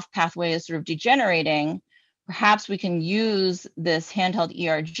 as the off pathway is sort of degenerating, perhaps we can use this handheld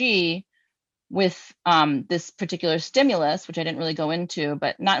ERG with this particular stimulus, which I didn't really go into,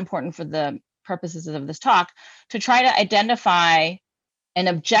 but not important for the purposes of this talk, to try to identify an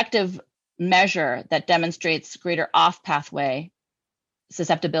objective measure that demonstrates greater off-pathway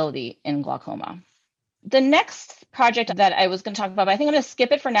susceptibility in glaucoma. The next project that I was going to talk about, I think I'm going to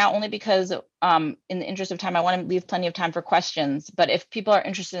skip it for now, only because in the interest of time, I want to leave plenty of time for questions. But if people are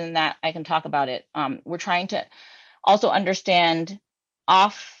interested in that, I can talk about it. We're trying to also understand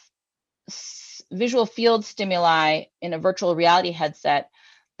visual field stimuli in a virtual reality headset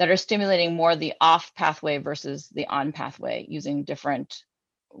that are stimulating more the off pathway versus the on pathway using different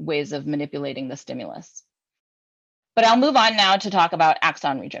ways of manipulating the stimulus. But I'll move on now to talk about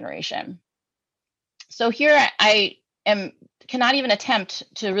axon regeneration. So here I cannot even attempt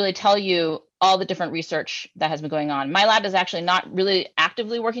to really tell you all the different research that has been going on. My lab is actually not really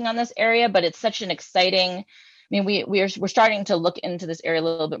actively working on this area, but it's such an exciting, we're starting to look into this area a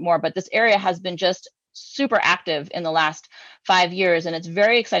little bit more, but this area has been just super active in the last 5 years, and it's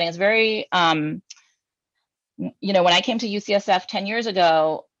very exciting. It's very, when I came to UCSF 10 years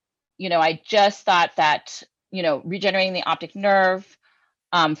ago, I just thought that, regenerating the optic nerve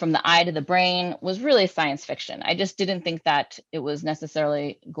from the eye to the brain was really science fiction. I just didn't think that it was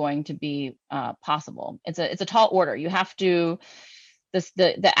necessarily going to be possible. It's a tall order. You have to,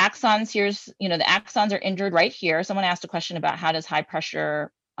 the axons here's, the axons are injured right here. Someone asked a question about how does high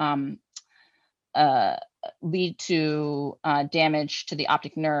pressure lead to damage to the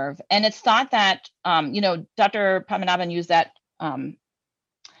optic nerve. And it's thought that, Dr. Padmanabhan used that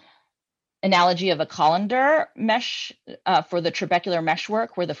analogy of a colander mesh for the trabecular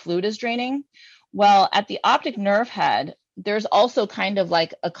meshwork where the fluid is draining. Well, at the optic nerve head, there's also kind of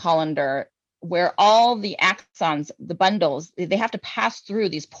like a colander where all the axons, the bundles, they have to pass through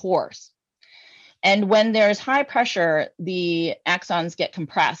these pores. And when there's high pressure, the axons get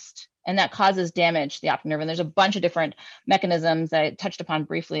compressed, and that causes damage to the optic nerve. And there's a bunch of different mechanisms that I touched upon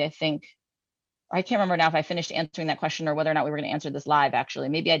briefly, I think. I can't remember now if I finished answering that question or whether or not we were going to answer this live, actually.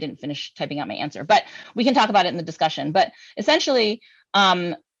 Maybe I didn't finish typing out my answer, but we can talk about it in the discussion. But essentially,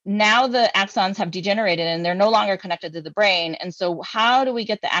 now the axons have degenerated and they're no longer connected to the brain. And so how do we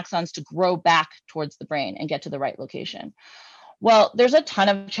get the axons to grow back towards the brain and get to the right location? Well, there's a ton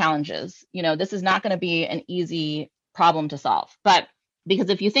of challenges. This is not going to be an easy problem to solve, but because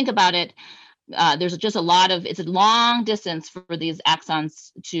if you think about it, there's just it's a long distance for these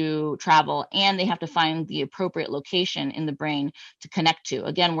axons to travel, and they have to find the appropriate location in the brain to connect to.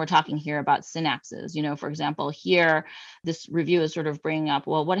 Again, we're talking here about synapses. For example, here, this review is sort of bringing up,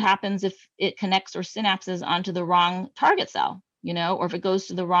 well, what happens if it connects or synapses onto the wrong target cell, or if it goes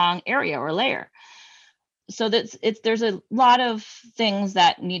to the wrong area or layer. So there's a lot of things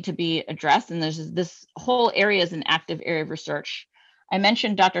that need to be addressed, and there's this whole area is an active area of research. I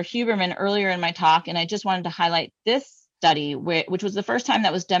mentioned Dr. Huberman earlier in my talk, and I just wanted to highlight this study, which was the first time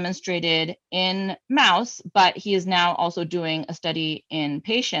that was demonstrated in mouse, but he is now also doing a study in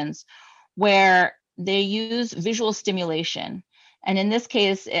patients where they use visual stimulation. And in this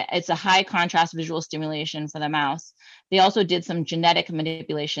case, it's a high contrast visual stimulation for the mouse. They also did some genetic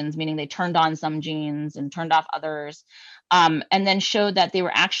manipulations, meaning they turned on some genes and turned off others. And then showed that they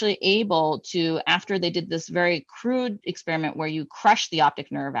were actually able to, after they did this very crude experiment where you crush the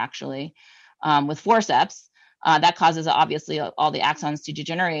optic nerve actually with forceps, that causes obviously all the axons to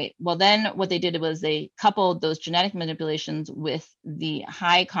degenerate. Well, then what they did was they coupled those genetic manipulations with the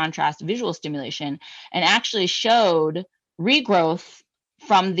high contrast visual stimulation and actually showed regrowth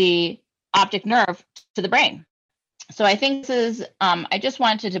from the optic nerve to the brain. So I think this is, I just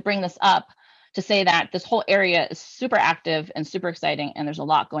wanted to bring this up to say that this whole area is super active and super exciting, and there's a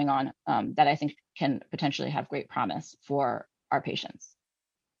lot going on that I think can potentially have great promise for our patients.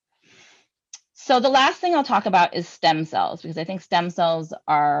 So the last thing I'll talk about is stem cells, because I think stem cells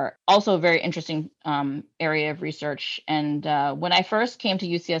are also a very interesting area of research. And when I first came to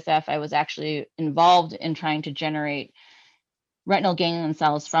UCSF, I was actually involved in trying to generate retinal ganglion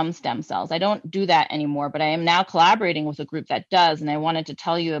cells from stem cells. I don't do that anymore, but I am now collaborating with a group that does. And I wanted to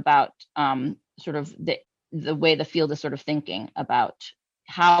tell you about sort of the way the field is sort of thinking about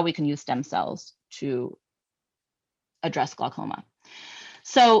how we can use stem cells to address glaucoma.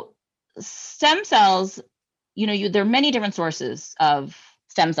 So stem cells, there are many different sources of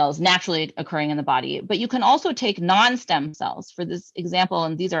stem cells naturally occurring in the body, but you can also take non-stem cells. For this example,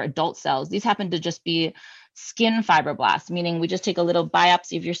 and these are adult cells, these happen to just be skin fibroblasts, meaning we just take a little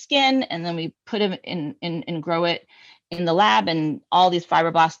biopsy of your skin and then we put them in and grow it in the lab, and all these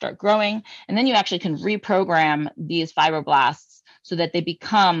fibroblasts start growing. And then you actually can reprogram these fibroblasts so that they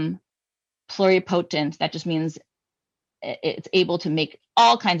become pluripotent. That just means it's able to make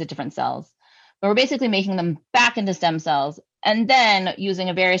all kinds of different cells. but we're basically making them back into stem cells. And then using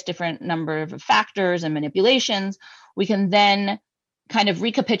a various different number of factors and manipulations, we can then kind of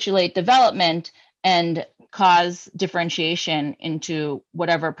recapitulate development and cause differentiation into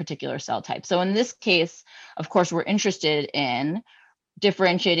whatever particular cell type. So in this case, of course, we're interested in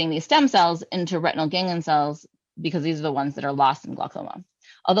differentiating these stem cells into retinal ganglion cells because these are the ones that are lost in glaucoma.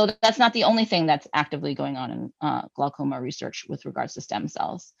 Although that's not the only thing that's actively going on in glaucoma research with regards to stem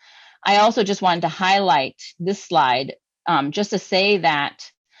cells. I also just wanted to highlight this slide just to say that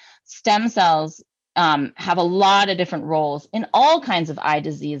stem cells have a lot of different roles in all kinds of eye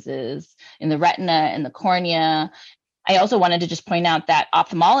diseases, in the retina, in the cornea. I also wanted to just point out that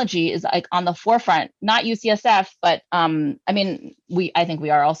ophthalmology is like on the forefront, not UCSF, but I think we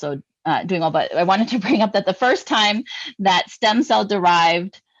are also doing well, but I wanted to bring up that the first time that stem cell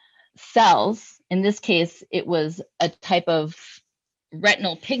derived cells, in this case, it was a type of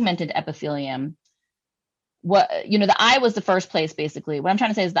retinal pigmented epithelium. The eye was the first place, basically. What I'm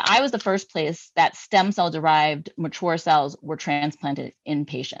trying to say is the eye was the first place that stem cell derived mature cells were transplanted in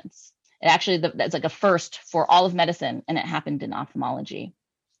patients. It actually, that's like a first for all of medicine, and it happened in ophthalmology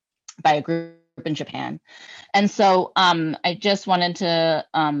by a group in Japan. And so I just wanted to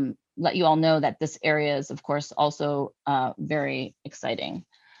let you all know that this area is, of course, also very exciting.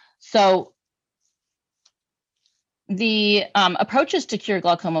 So the approaches to cure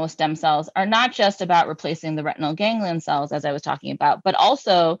glaucoma with stem cells are not just about replacing the retinal ganglion cells, as I was talking about, but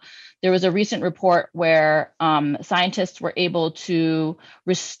also there was a recent report where scientists were able to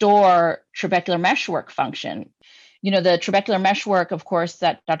restore trabecular meshwork function. The trabecular meshwork, of course,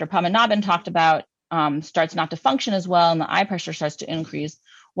 that Dr. Padmanabhan talked about starts not to function as well, and the eye pressure starts to increase.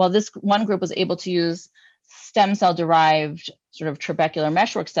 Well, this one group was able to use stem cell derived sort of trabecular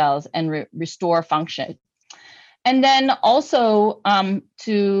meshwork cells and restore function. And then also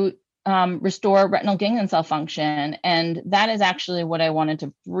to restore retinal ganglion cell function. And that is actually what I wanted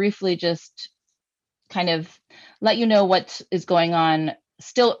to briefly just kind of let you know what is going on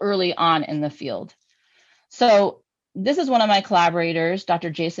still early on in the field. So this is one of my collaborators,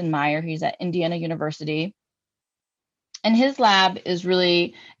 Dr. Jason Meyer. He's at Indiana University. And his lab is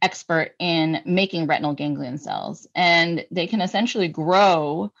really expert in making retinal ganglion cells. And they can essentially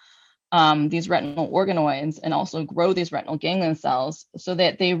grow these retinal organoids and also grow these retinal ganglion cells so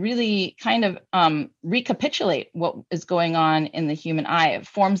that they really kind of recapitulate what is going on in the human eye. It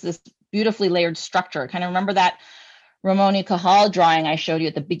forms this beautifully layered structure. Kind of remember that Ramoni Cajal drawing I showed you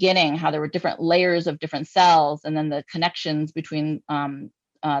at the beginning, how there were different layers of different cells, and then the connections between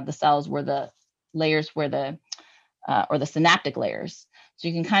the cells were the layers where or the synaptic layers. So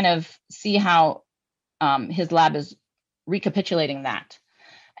you can kind of see how his lab is recapitulating that.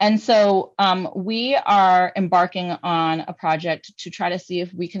 And so we are embarking on a project to try to see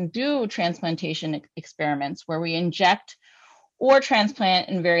if we can do transplantation experiments where we inject or transplant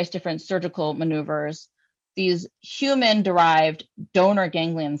in various different surgical maneuvers these human-derived donor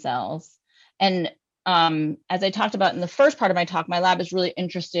ganglion cells. And as I talked about in the first part of my talk, my lab is really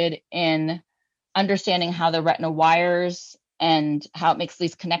interested in understanding how the retina wires and how it makes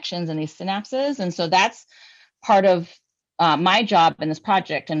these connections and these synapses. And so that's part of my job in this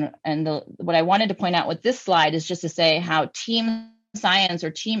project. And what I wanted to point out with this slide is just to say how team science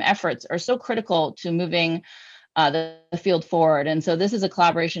or team efforts are so critical to moving the field forward. And so this is a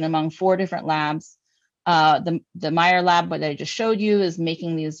collaboration among 4 different labs. The Meyer lab, what I just showed you, is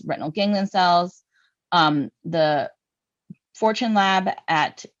making these retinal ganglion cells. The Fortune lab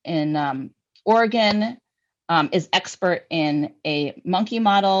in Oregon is expert in a monkey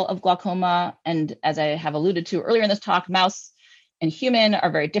model of glaucoma. And as I have alluded to earlier in this talk, mouse and human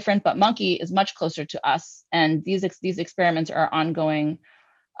are very different, but monkey is much closer to us. And these experiments are ongoing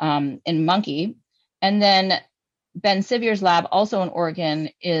in monkey. And then Ben Sivier's lab, also in Oregon,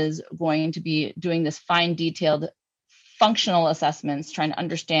 is going to be doing this fine detailed functional assessments, trying to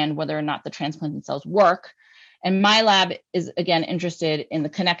understand whether or not the transplanted cells work. And my lab is, again, interested in the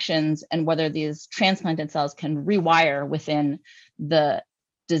connections and whether these transplanted cells can rewire within the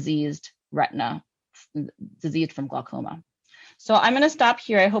diseased retina, diseased from glaucoma. So I'm going to stop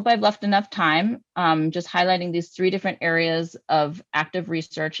here. I hope I've left enough time just highlighting these 3 different areas of active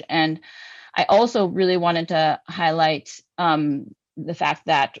research. And I also really wanted to highlight the fact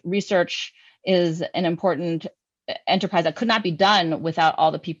that research is an important enterprise that could not be done without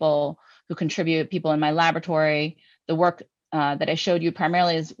all the people who contribute, people in my laboratory. The work that I showed you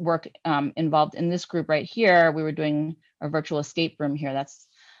primarily is work involved in this group right here. We were doing a virtual escape room here. That's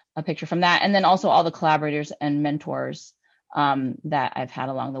a picture from that. And then also all the collaborators and mentors that I've had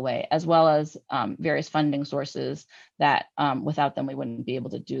along the way, as well as various funding sources that without them, we wouldn't be able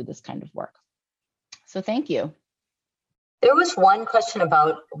to do this kind of work. So thank you. There was one question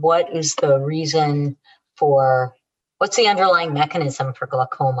about what is the reason for, what's the underlying mechanism for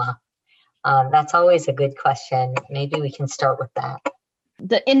glaucoma? That's always a good question. Maybe we can start with that.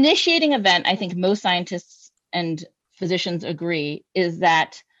 The initiating event, I think most scientists and physicians agree, is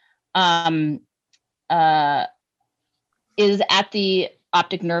that is at the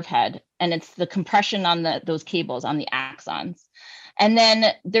optic nerve head, and it's the compression on those cables on the axons. And then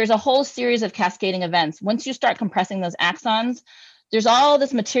there's a whole series of cascading events. Once you start compressing those axons, there's all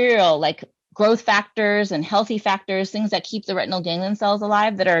this material like growth factors and healthy factors, things that keep the retinal ganglion cells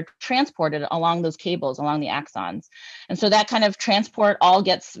alive, that are transported along those cables, along the axons. And so that kind of transport all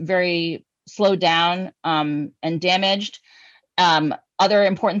gets very slowed down and damaged. Other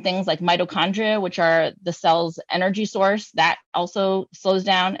important things like mitochondria, which are the cell's energy source, that also slows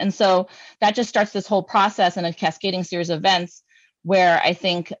down. And so that just starts this whole process in a cascading series of events where I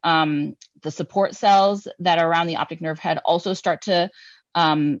think the support cells that are around the optic nerve head also start to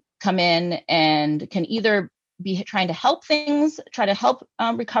come in and can either be trying to help things, try to help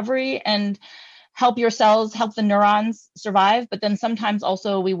recovery and help your cells, help the neurons survive. But then sometimes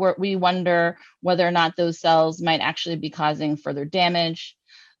also we wonder whether or not those cells might actually be causing further damage.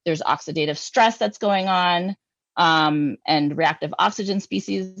 There's oxidative stress that's going on and reactive oxygen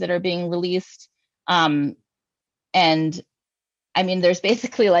species that are being released. And I mean, there's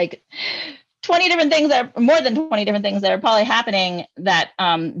basically like 20 different things that are more than 20 different things that are probably happening that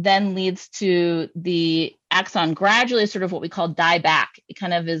then leads to the axon gradually sort of what we call die back. It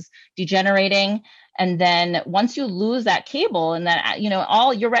kind of is degenerating. And then once you lose that cable and that,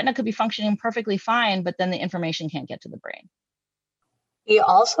 all your retina could be functioning perfectly fine, but then the information can't get to the brain. We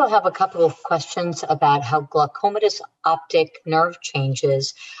also have a couple of questions about how glaucomatous optic nerve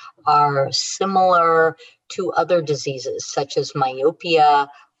changes are similar to other diseases such as myopia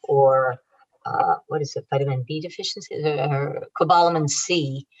or vitamin B deficiency or cobalamin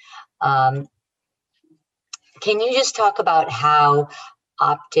C. Can you just talk about how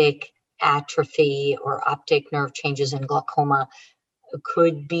optic atrophy or optic nerve changes in glaucoma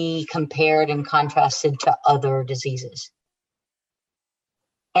could be compared and contrasted to other diseases?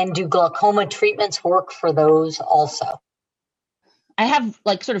 And do glaucoma treatments work for those also? I have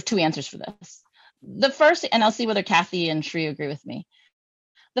like sort of two answers for this. The first, and I'll see whether Kathy and Shri agree with me.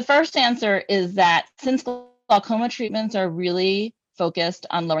 The first answer is that since glaucoma treatments are really focused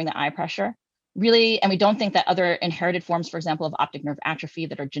on lowering the eye pressure, really, and we don't think that other inherited forms, for example, of optic nerve atrophy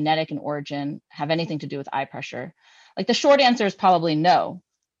that are genetic in origin have anything to do with eye pressure. Like the short answer is probably no.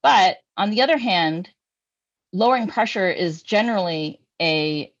 But on the other hand, lowering pressure is generally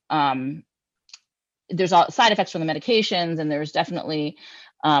there's side effects from the medications, and there's definitely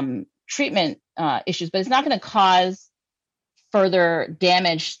treatment issues, but it's not going to cause further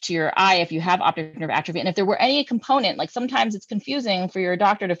damage to your eye if you have optic nerve atrophy. And if there were any component, like sometimes it's confusing for your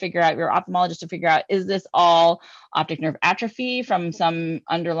doctor to figure out, your ophthalmologist to figure out, is this all optic nerve atrophy from some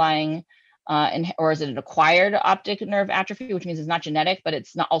underlying, or is it an acquired optic nerve atrophy, which means it's not genetic, but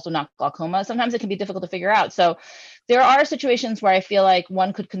it's also not glaucoma. Sometimes it can be difficult to figure out. So there are situations where I feel like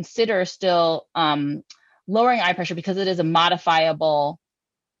one could consider still lowering eye pressure because it is a modifiable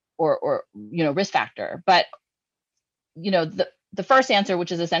or risk factor. But the first answer,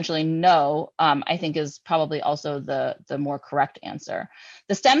 which is essentially no, I think is probably also the more correct answer.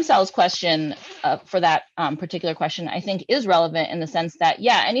 The stem cells question for that particular question, I think is relevant in the sense that,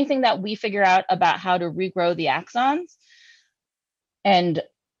 anything that we figure out about how to regrow the axons and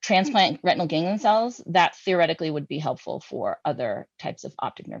transplant retinal ganglion cells, that theoretically would be helpful for other types of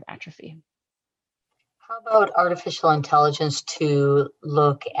optic nerve atrophy. How about artificial intelligence to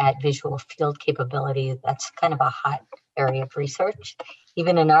look at visual field capability? That's kind of a hot area of research,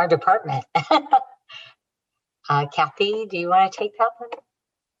 even in our department. Kathy, do you want to take that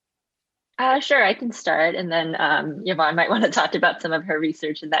one? Sure, I can start, and then Yvonne might want to talk about some of her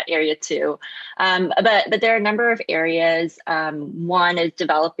research in that area too. But there are a number of areas. One is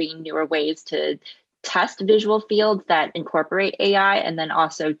developing newer ways to test visual fields that incorporate AI, and then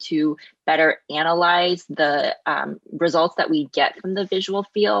also to better analyze the results that we get from the visual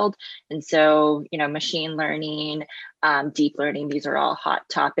field. And so, machine learning, deep learning, these are all hot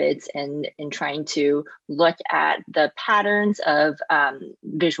topics, and in trying to look at the patterns of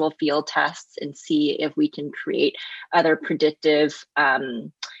visual field tests and see if we can create other predictive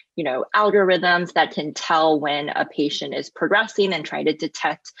algorithms that can tell when a patient is progressing and try to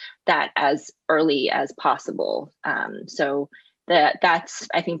detect that as early as possible. So that's,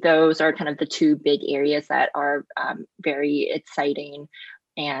 I think those are kind of the two big areas that are very exciting.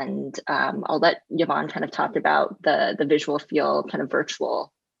 And I'll let Yvonne kind of talk about the visual field kind of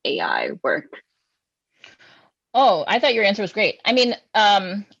virtual AI work. Oh, I thought your answer was great. I mean,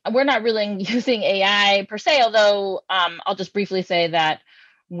 we're not really using AI per se, although I'll just briefly say that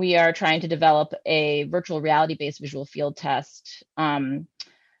we are trying to develop a virtual reality-based visual field test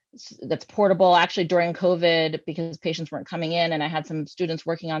that's portable. Actually, during COVID, because patients weren't coming in and I had some students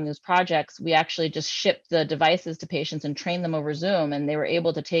working on these projects, we actually just shipped the devices to patients and trained them over Zoom, and they were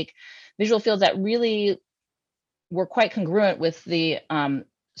able to take visual fields that really were quite congruent with the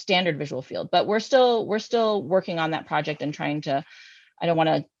standard visual field. But we're still working on that project and trying to, I don't want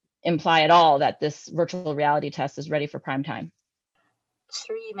to imply at all that this virtual reality test is ready for prime time.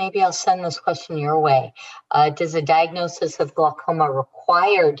 Sri, maybe I'll send this question your way. Does a diagnosis of glaucoma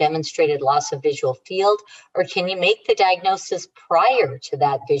require demonstrated loss of visual field, or can you make the diagnosis prior to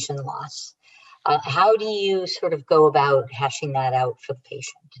that vision loss? How do you sort of go about hashing that out for the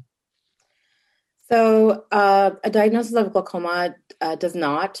patient? So a diagnosis of glaucoma does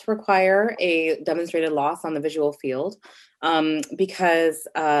not require a demonstrated loss on the visual field because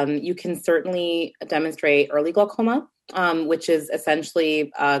you can certainly demonstrate early glaucoma, which is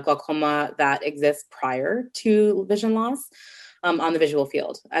essentially glaucoma that exists prior to vision loss on the visual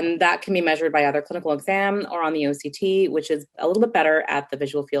field. And that can be measured by either clinical exam or on the OCT, which is a little bit better at the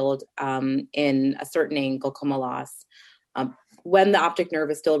visual field in ascertaining glaucoma loss. When the optic nerve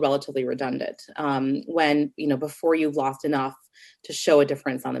is still relatively redundant, before you've lost enough to show a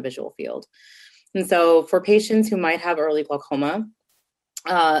difference on the visual field. And so for patients who might have early glaucoma,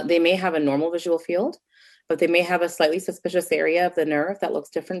 they may have a normal visual field, but they may have a slightly suspicious area of the nerve that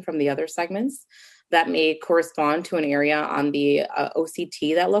looks different from the other segments. That may correspond to an area on the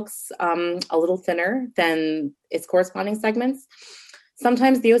OCT that looks a little thinner than its corresponding segments.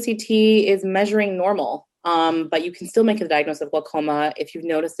 Sometimes the OCT is measuring normal, but you can still make a diagnosis of glaucoma if you've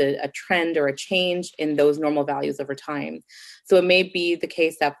noticed a trend or a change in those normal values over time. So it may be the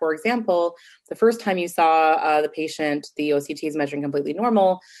case that, for example, the first time you saw the patient, the OCT is measuring completely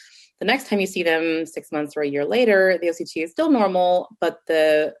normal. The next time you see them 6 months or a year later, the OCT is still normal, but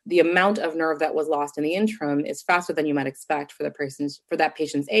the amount of nerve that was lost in the interim is faster than you might expect for that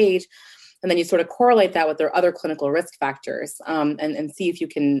patient's age. And then you sort of correlate that with their other clinical risk factors and see if you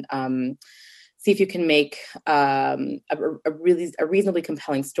can make a reasonably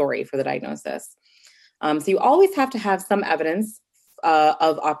compelling story for the diagnosis. So you always have to have some evidence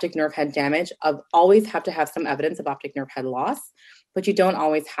of optic nerve head damage, always have to have some evidence of optic nerve head loss, but you don't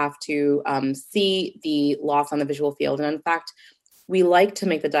always have to see the loss on the visual field. And in fact, we like to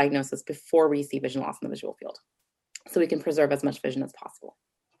make the diagnosis before we see vision loss on the visual field, so we can preserve as much vision as possible.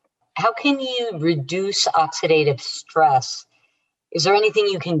 How can you reduce oxidative stress? Is there anything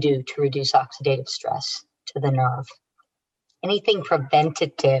you can do to reduce oxidative stress to the nerve? Anything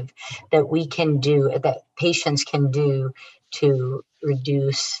preventative that we can do, that patients can do to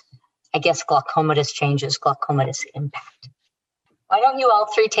reduce, I guess, glaucomatous changes, glaucomatous impact? Why don't you all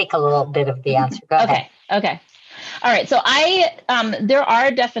three take a little bit of the answer? Go ahead. Okay. All right. So there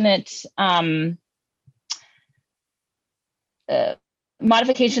are definite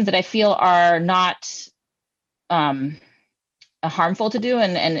modifications that I feel are not harmful to do,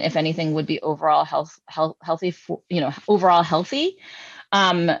 and if anything would be overall healthy. Overall healthy.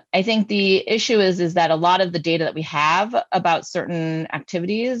 I think the issue is that a lot of the data that we have about certain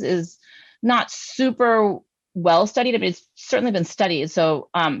activities is not super well studied, but it's certainly been studied. So,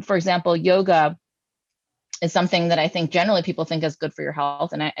 for example, yoga is something that I think generally people think is good for your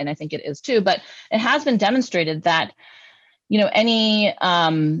health, and I think it is too. But it has been demonstrated that any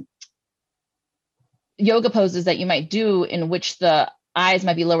yoga poses that you might do in which the eyes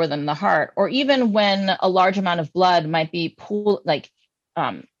might be lower than the heart, or even when a large amount of blood might be pooled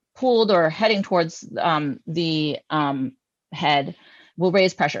or heading towards the head, will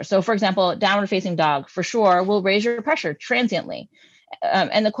raise pressure. So, for example, downward facing dog for sure will raise your pressure transiently,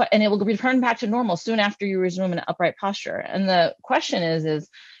 and it will return back to normal soon after you resume an upright posture. And the question is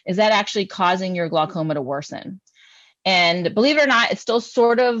that actually causing your glaucoma to worsen? And believe it or not, it's still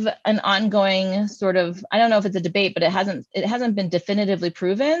sort of an ongoing I don't know if it's a debate, but it hasn't been definitively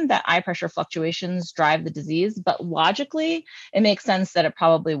proven that eye pressure fluctuations drive the disease. But logically, it makes sense that it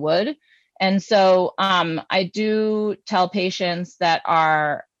probably would. And so I do tell patients that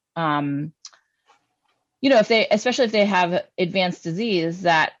are, especially if they have advanced disease,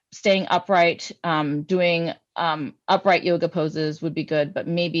 that staying upright, doing upright yoga poses would be good, but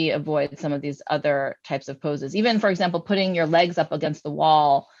maybe avoid some of these other types of poses. Even, for example, putting your legs up against the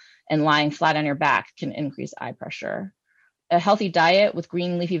wall and lying flat on your back can increase eye pressure. A healthy diet with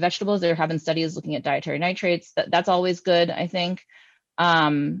green leafy vegetables, there have been studies looking at dietary nitrates. That's always good, I think.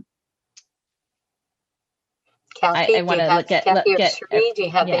 Kathy, do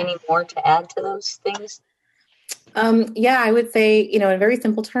you have any more to add to those things? Yeah, I would say, in very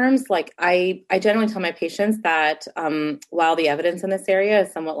simple terms, like I generally tell my patients that while the evidence in this area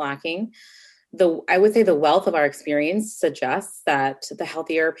is somewhat lacking, I would say the wealth of our experience suggests that the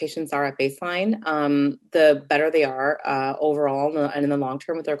healthier patients are at baseline, the better they are overall and in the long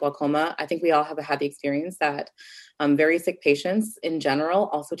term with their glaucoma. I think we all have had the experience that very sick patients in general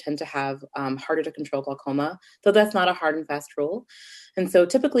also tend to have harder to control glaucoma, though that's not a hard and fast rule. And so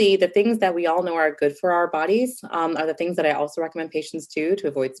typically the things that we all know are good for our bodies are the things that I also recommend patients do to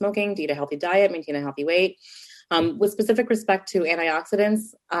avoid smoking, to eat a healthy diet, maintain a healthy weight. With specific respect to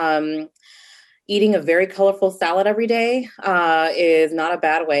antioxidants, eating a very colorful salad every day is not a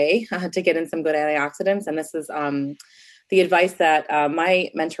bad way to get in some good antioxidants. And this is the advice that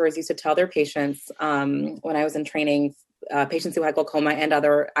my mentors used to tell their patients when I was in training, patients who had glaucoma and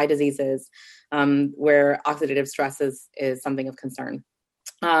other eye diseases where oxidative stress is something of concern.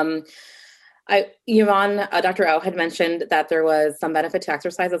 Yvonne, Dr. O had mentioned that there was some benefit to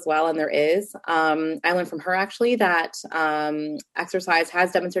exercise as well, and there is. I learned from her actually that exercise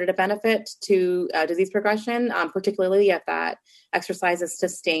has demonstrated a benefit to disease progression, particularly if that exercise is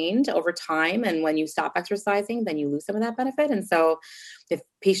sustained over time. And when you stop exercising, then you lose some of that benefit. And so if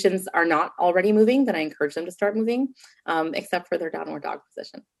patients are not already moving, then I encourage them to start moving, except for their downward dog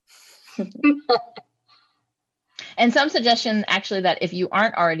position. And some suggestion actually that if you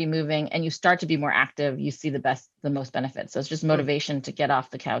aren't already moving and you start to be more active, you see the most benefits. So it's just motivation to get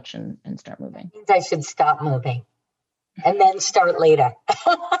off the couch and start moving. I should stop moving and then start later.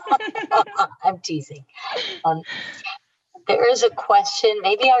 I'm teasing. There is a question,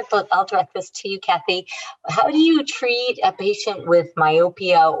 maybe I'll direct this to you, Kathy. How do you treat a patient with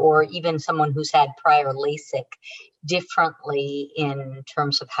myopia or even someone who's had prior LASIK differently in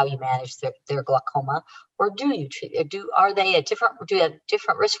terms of how you manage their glaucoma? Or do you treat, do you have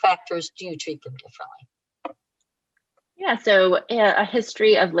different risk factors? Do you treat them differently? Yeah, so a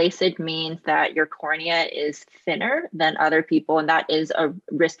history of LASIK means that your cornea is thinner than other people, and that is a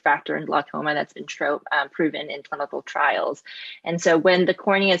risk factor in glaucoma that's been proven in clinical trials. And so when the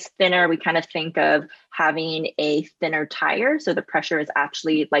cornea is thinner, we kind of think of having a thinner tire, so the pressure is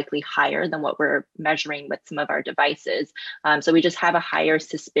actually likely higher than what we're measuring with some of our devices. So we just have a higher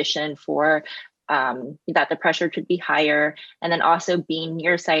suspicion for that the pressure could be higher. And then also being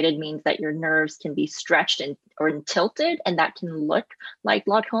nearsighted means that your nerves can be stretched or tilted, and that can look like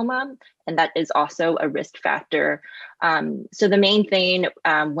glaucoma. And that is also a risk factor. So the main thing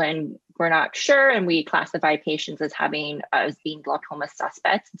when we're not sure and we classify patients as being glaucoma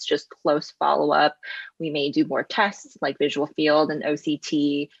suspects, it's just close follow-up. We may do more tests like visual field and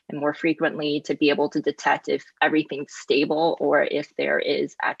OCT and more frequently to be able to detect if everything's stable or if there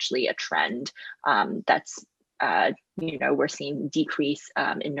is actually a trend that's we're seeing decrease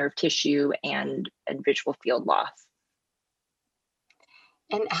in nerve tissue and visual field loss.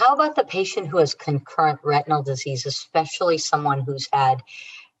 And how about the patient who has concurrent retinal disease, especially someone who's had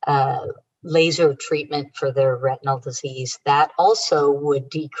laser treatment for their retinal disease? That also would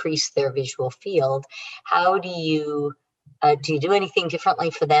decrease their visual field. How do you do anything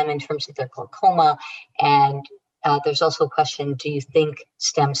differently for them in terms of their glaucoma? And there's also a question, do you think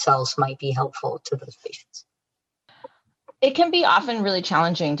stem cells might be helpful to those patients? It can be often really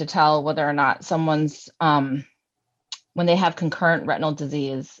challenging to tell whether or not someone's when they have concurrent retinal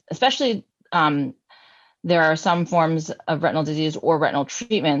disease, especially there are some forms of retinal disease or retinal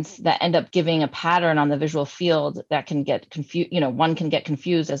treatments that end up giving a pattern on the visual field that can get confused. One can get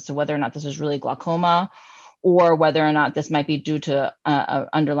confused as to whether or not this is really glaucoma or whether or not this might be due to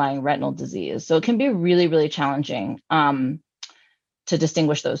underlying retinal disease. So it can be really, really challenging to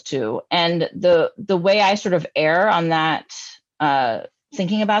distinguish those two. And the way I sort of err on that,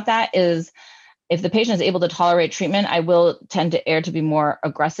 thinking about that is, if the patient is able to tolerate treatment, I will tend to err to be more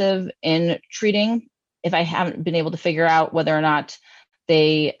aggressive in treating if I haven't been able to figure out whether or not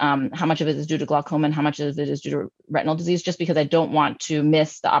they, how much of it is due to glaucoma and how much of it is due to retinal disease, just because I don't want to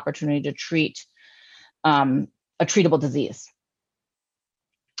miss the opportunity to treat a treatable disease.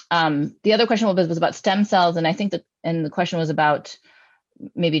 The other question was about stem cells, and I think the question was about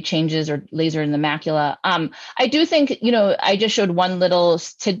maybe changes or laser in the macula. I do think, I just showed one little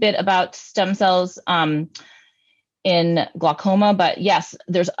tidbit about stem cells in glaucoma, but yes,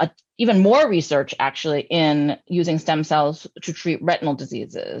 there's even more research actually in using stem cells to treat retinal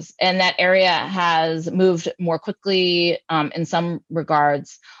diseases. And that area has moved more quickly in some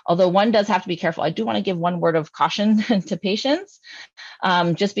regards, although one does have to be careful. I do want to give one word of caution to patients,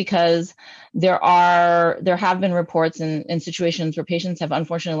 just because there have been reports in situations where patients have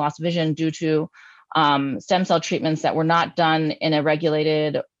unfortunately lost vision due to stem cell treatments that were not done in a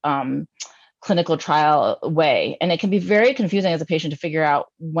regulated clinical trial way. And it can be very confusing as a patient to figure out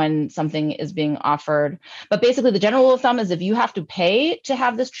when something is being offered. But basically, the general rule of thumb is if you have to pay to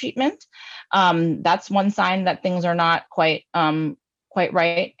have this treatment, that's one sign that things are not quite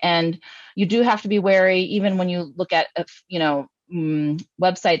right. And you do have to be wary, even when you look at,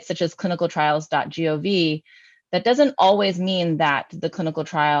 websites such as clinicaltrials.gov, that doesn't always mean that the clinical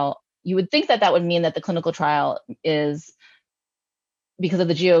trial, you would think that would mean that the clinical trial is, because of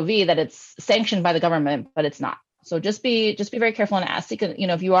the GOV, that it's sanctioned by the government, but it's not. So just be very careful and ask,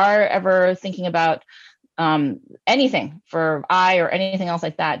 if you are ever thinking about anything for eye or anything else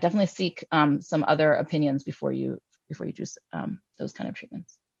like that, definitely seek some other opinions before you choose those kind of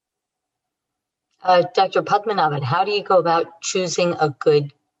treatments. Dr. Padmanabhan, how do you go about choosing a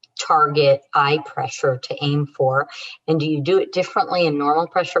good target eye pressure to aim for? And do you do it differently in normal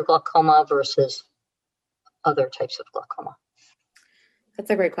pressure glaucoma versus other types of glaucoma? That's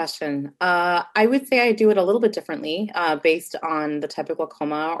a great question. I would say I do it a little bit differently based on the type of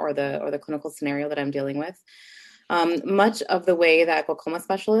glaucoma or the clinical scenario that I'm dealing with. Much of the way that glaucoma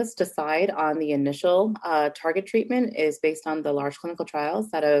specialists decide on the initial target treatment is based on the large clinical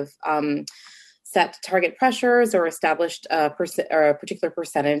trials that have set target pressures or established a particular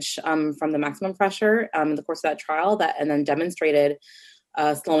percentage from the maximum pressure in the course of that trial, and then demonstrated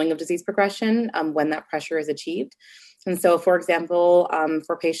slowing of disease progression when that pressure is achieved. And so, for example,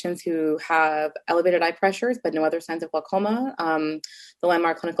 for patients who have elevated eye pressures but no other signs of glaucoma, the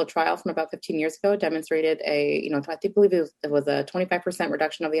landmark clinical trial from about 15 years ago demonstrated I believe it was a 25%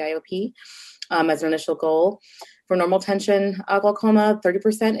 reduction of the IOP as an initial goal. For normal tension glaucoma,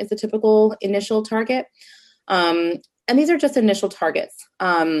 30% is the typical initial target. And these are just initial targets.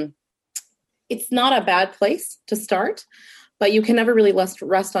 It's not a bad place to start, but you can never really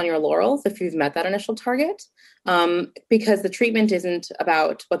rest on your laurels if you've met that initial target, because the treatment isn't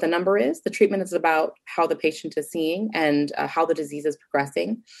about what the number is. The treatment is about how the patient is seeing and how the disease is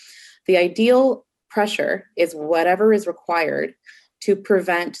progressing. The ideal pressure is whatever is required to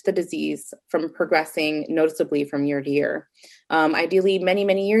prevent the disease from progressing noticeably from year to year. Ideally, many,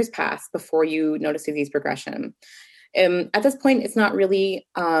 many years pass before you notice disease progression. At this point, it's not really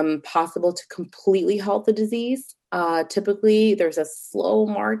possible to completely halt the disease. Typically, there's a slow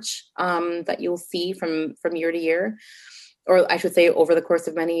march that you'll see from year to year, or I should say over the course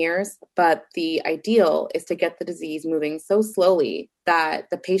of many years. But the ideal is to get the disease moving so slowly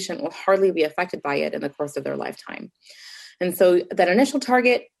that the patient will hardly be affected by it in the course of their lifetime. And so that initial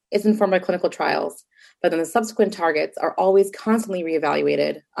target is informed by clinical trials, but then the subsequent targets are always constantly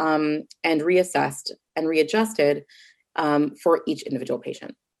reevaluated and reassessed and readjusted for each individual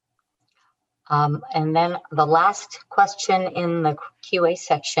patient. And then the last question in the QA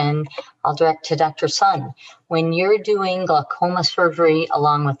section, I'll direct to Dr. Sun. When you're doing glaucoma surgery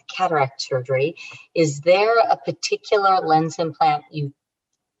along with cataract surgery, is there a particular lens implant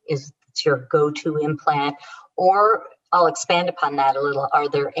is your go-to implant? Or I'll expand upon that a little. Are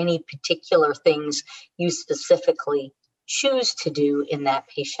there any particular things you specifically choose to do in that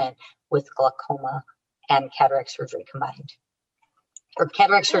patient with glaucoma and cataract surgery combined? Or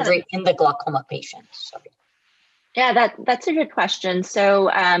cataract surgery in the glaucoma patient, sorry. Yeah, that's a good question. So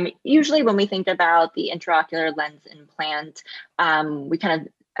usually when we think about the intraocular lens implant, we kind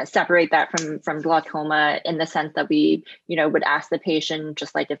of separate that from glaucoma in the sense that we, would ask the patient,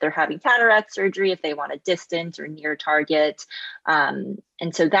 just like if they're having cataract surgery, if they want a distant or near target. And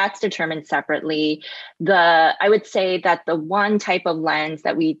so that's determined separately. I would say that the one type of lens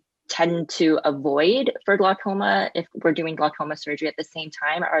that we tend to avoid for glaucoma, if we're doing glaucoma surgery at the same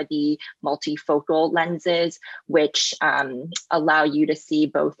time, are the multifocal lenses, which allow you to see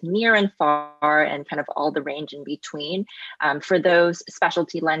both near and far and kind of all the range in between. For those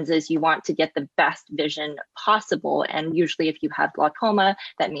specialty lenses, you want to get the best vision possible. And usually if you have glaucoma,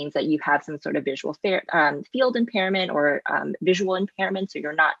 that means that you have some sort of visual field impairment or visual impairment. So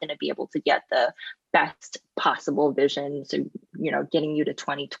you're not going to be able to get the best possible vision, so getting you to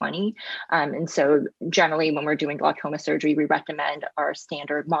 20/20. And so generally when we're doing glaucoma surgery, we recommend our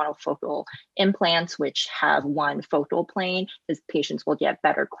standard monofocal implants, which have one focal plane, because patients will get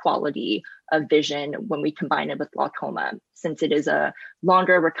better quality of vision when we combine it with glaucoma, since it is a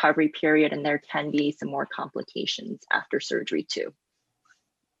longer recovery period and there can be some more complications after surgery too.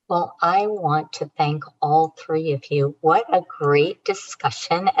 Well, I want to thank all three of you. What a great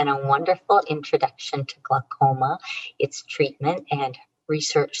discussion and a wonderful introduction to glaucoma, its treatment, and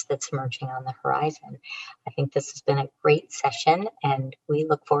research that's emerging on the horizon. I think this has been a great session, and we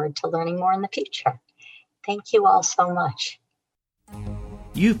look forward to learning more in the future. Thank you all so much.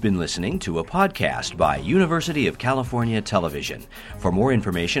 You've been listening to a podcast by University of California Television. For more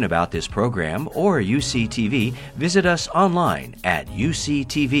information about this program or UCTV, visit us online at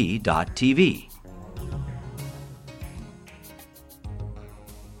uctv.tv.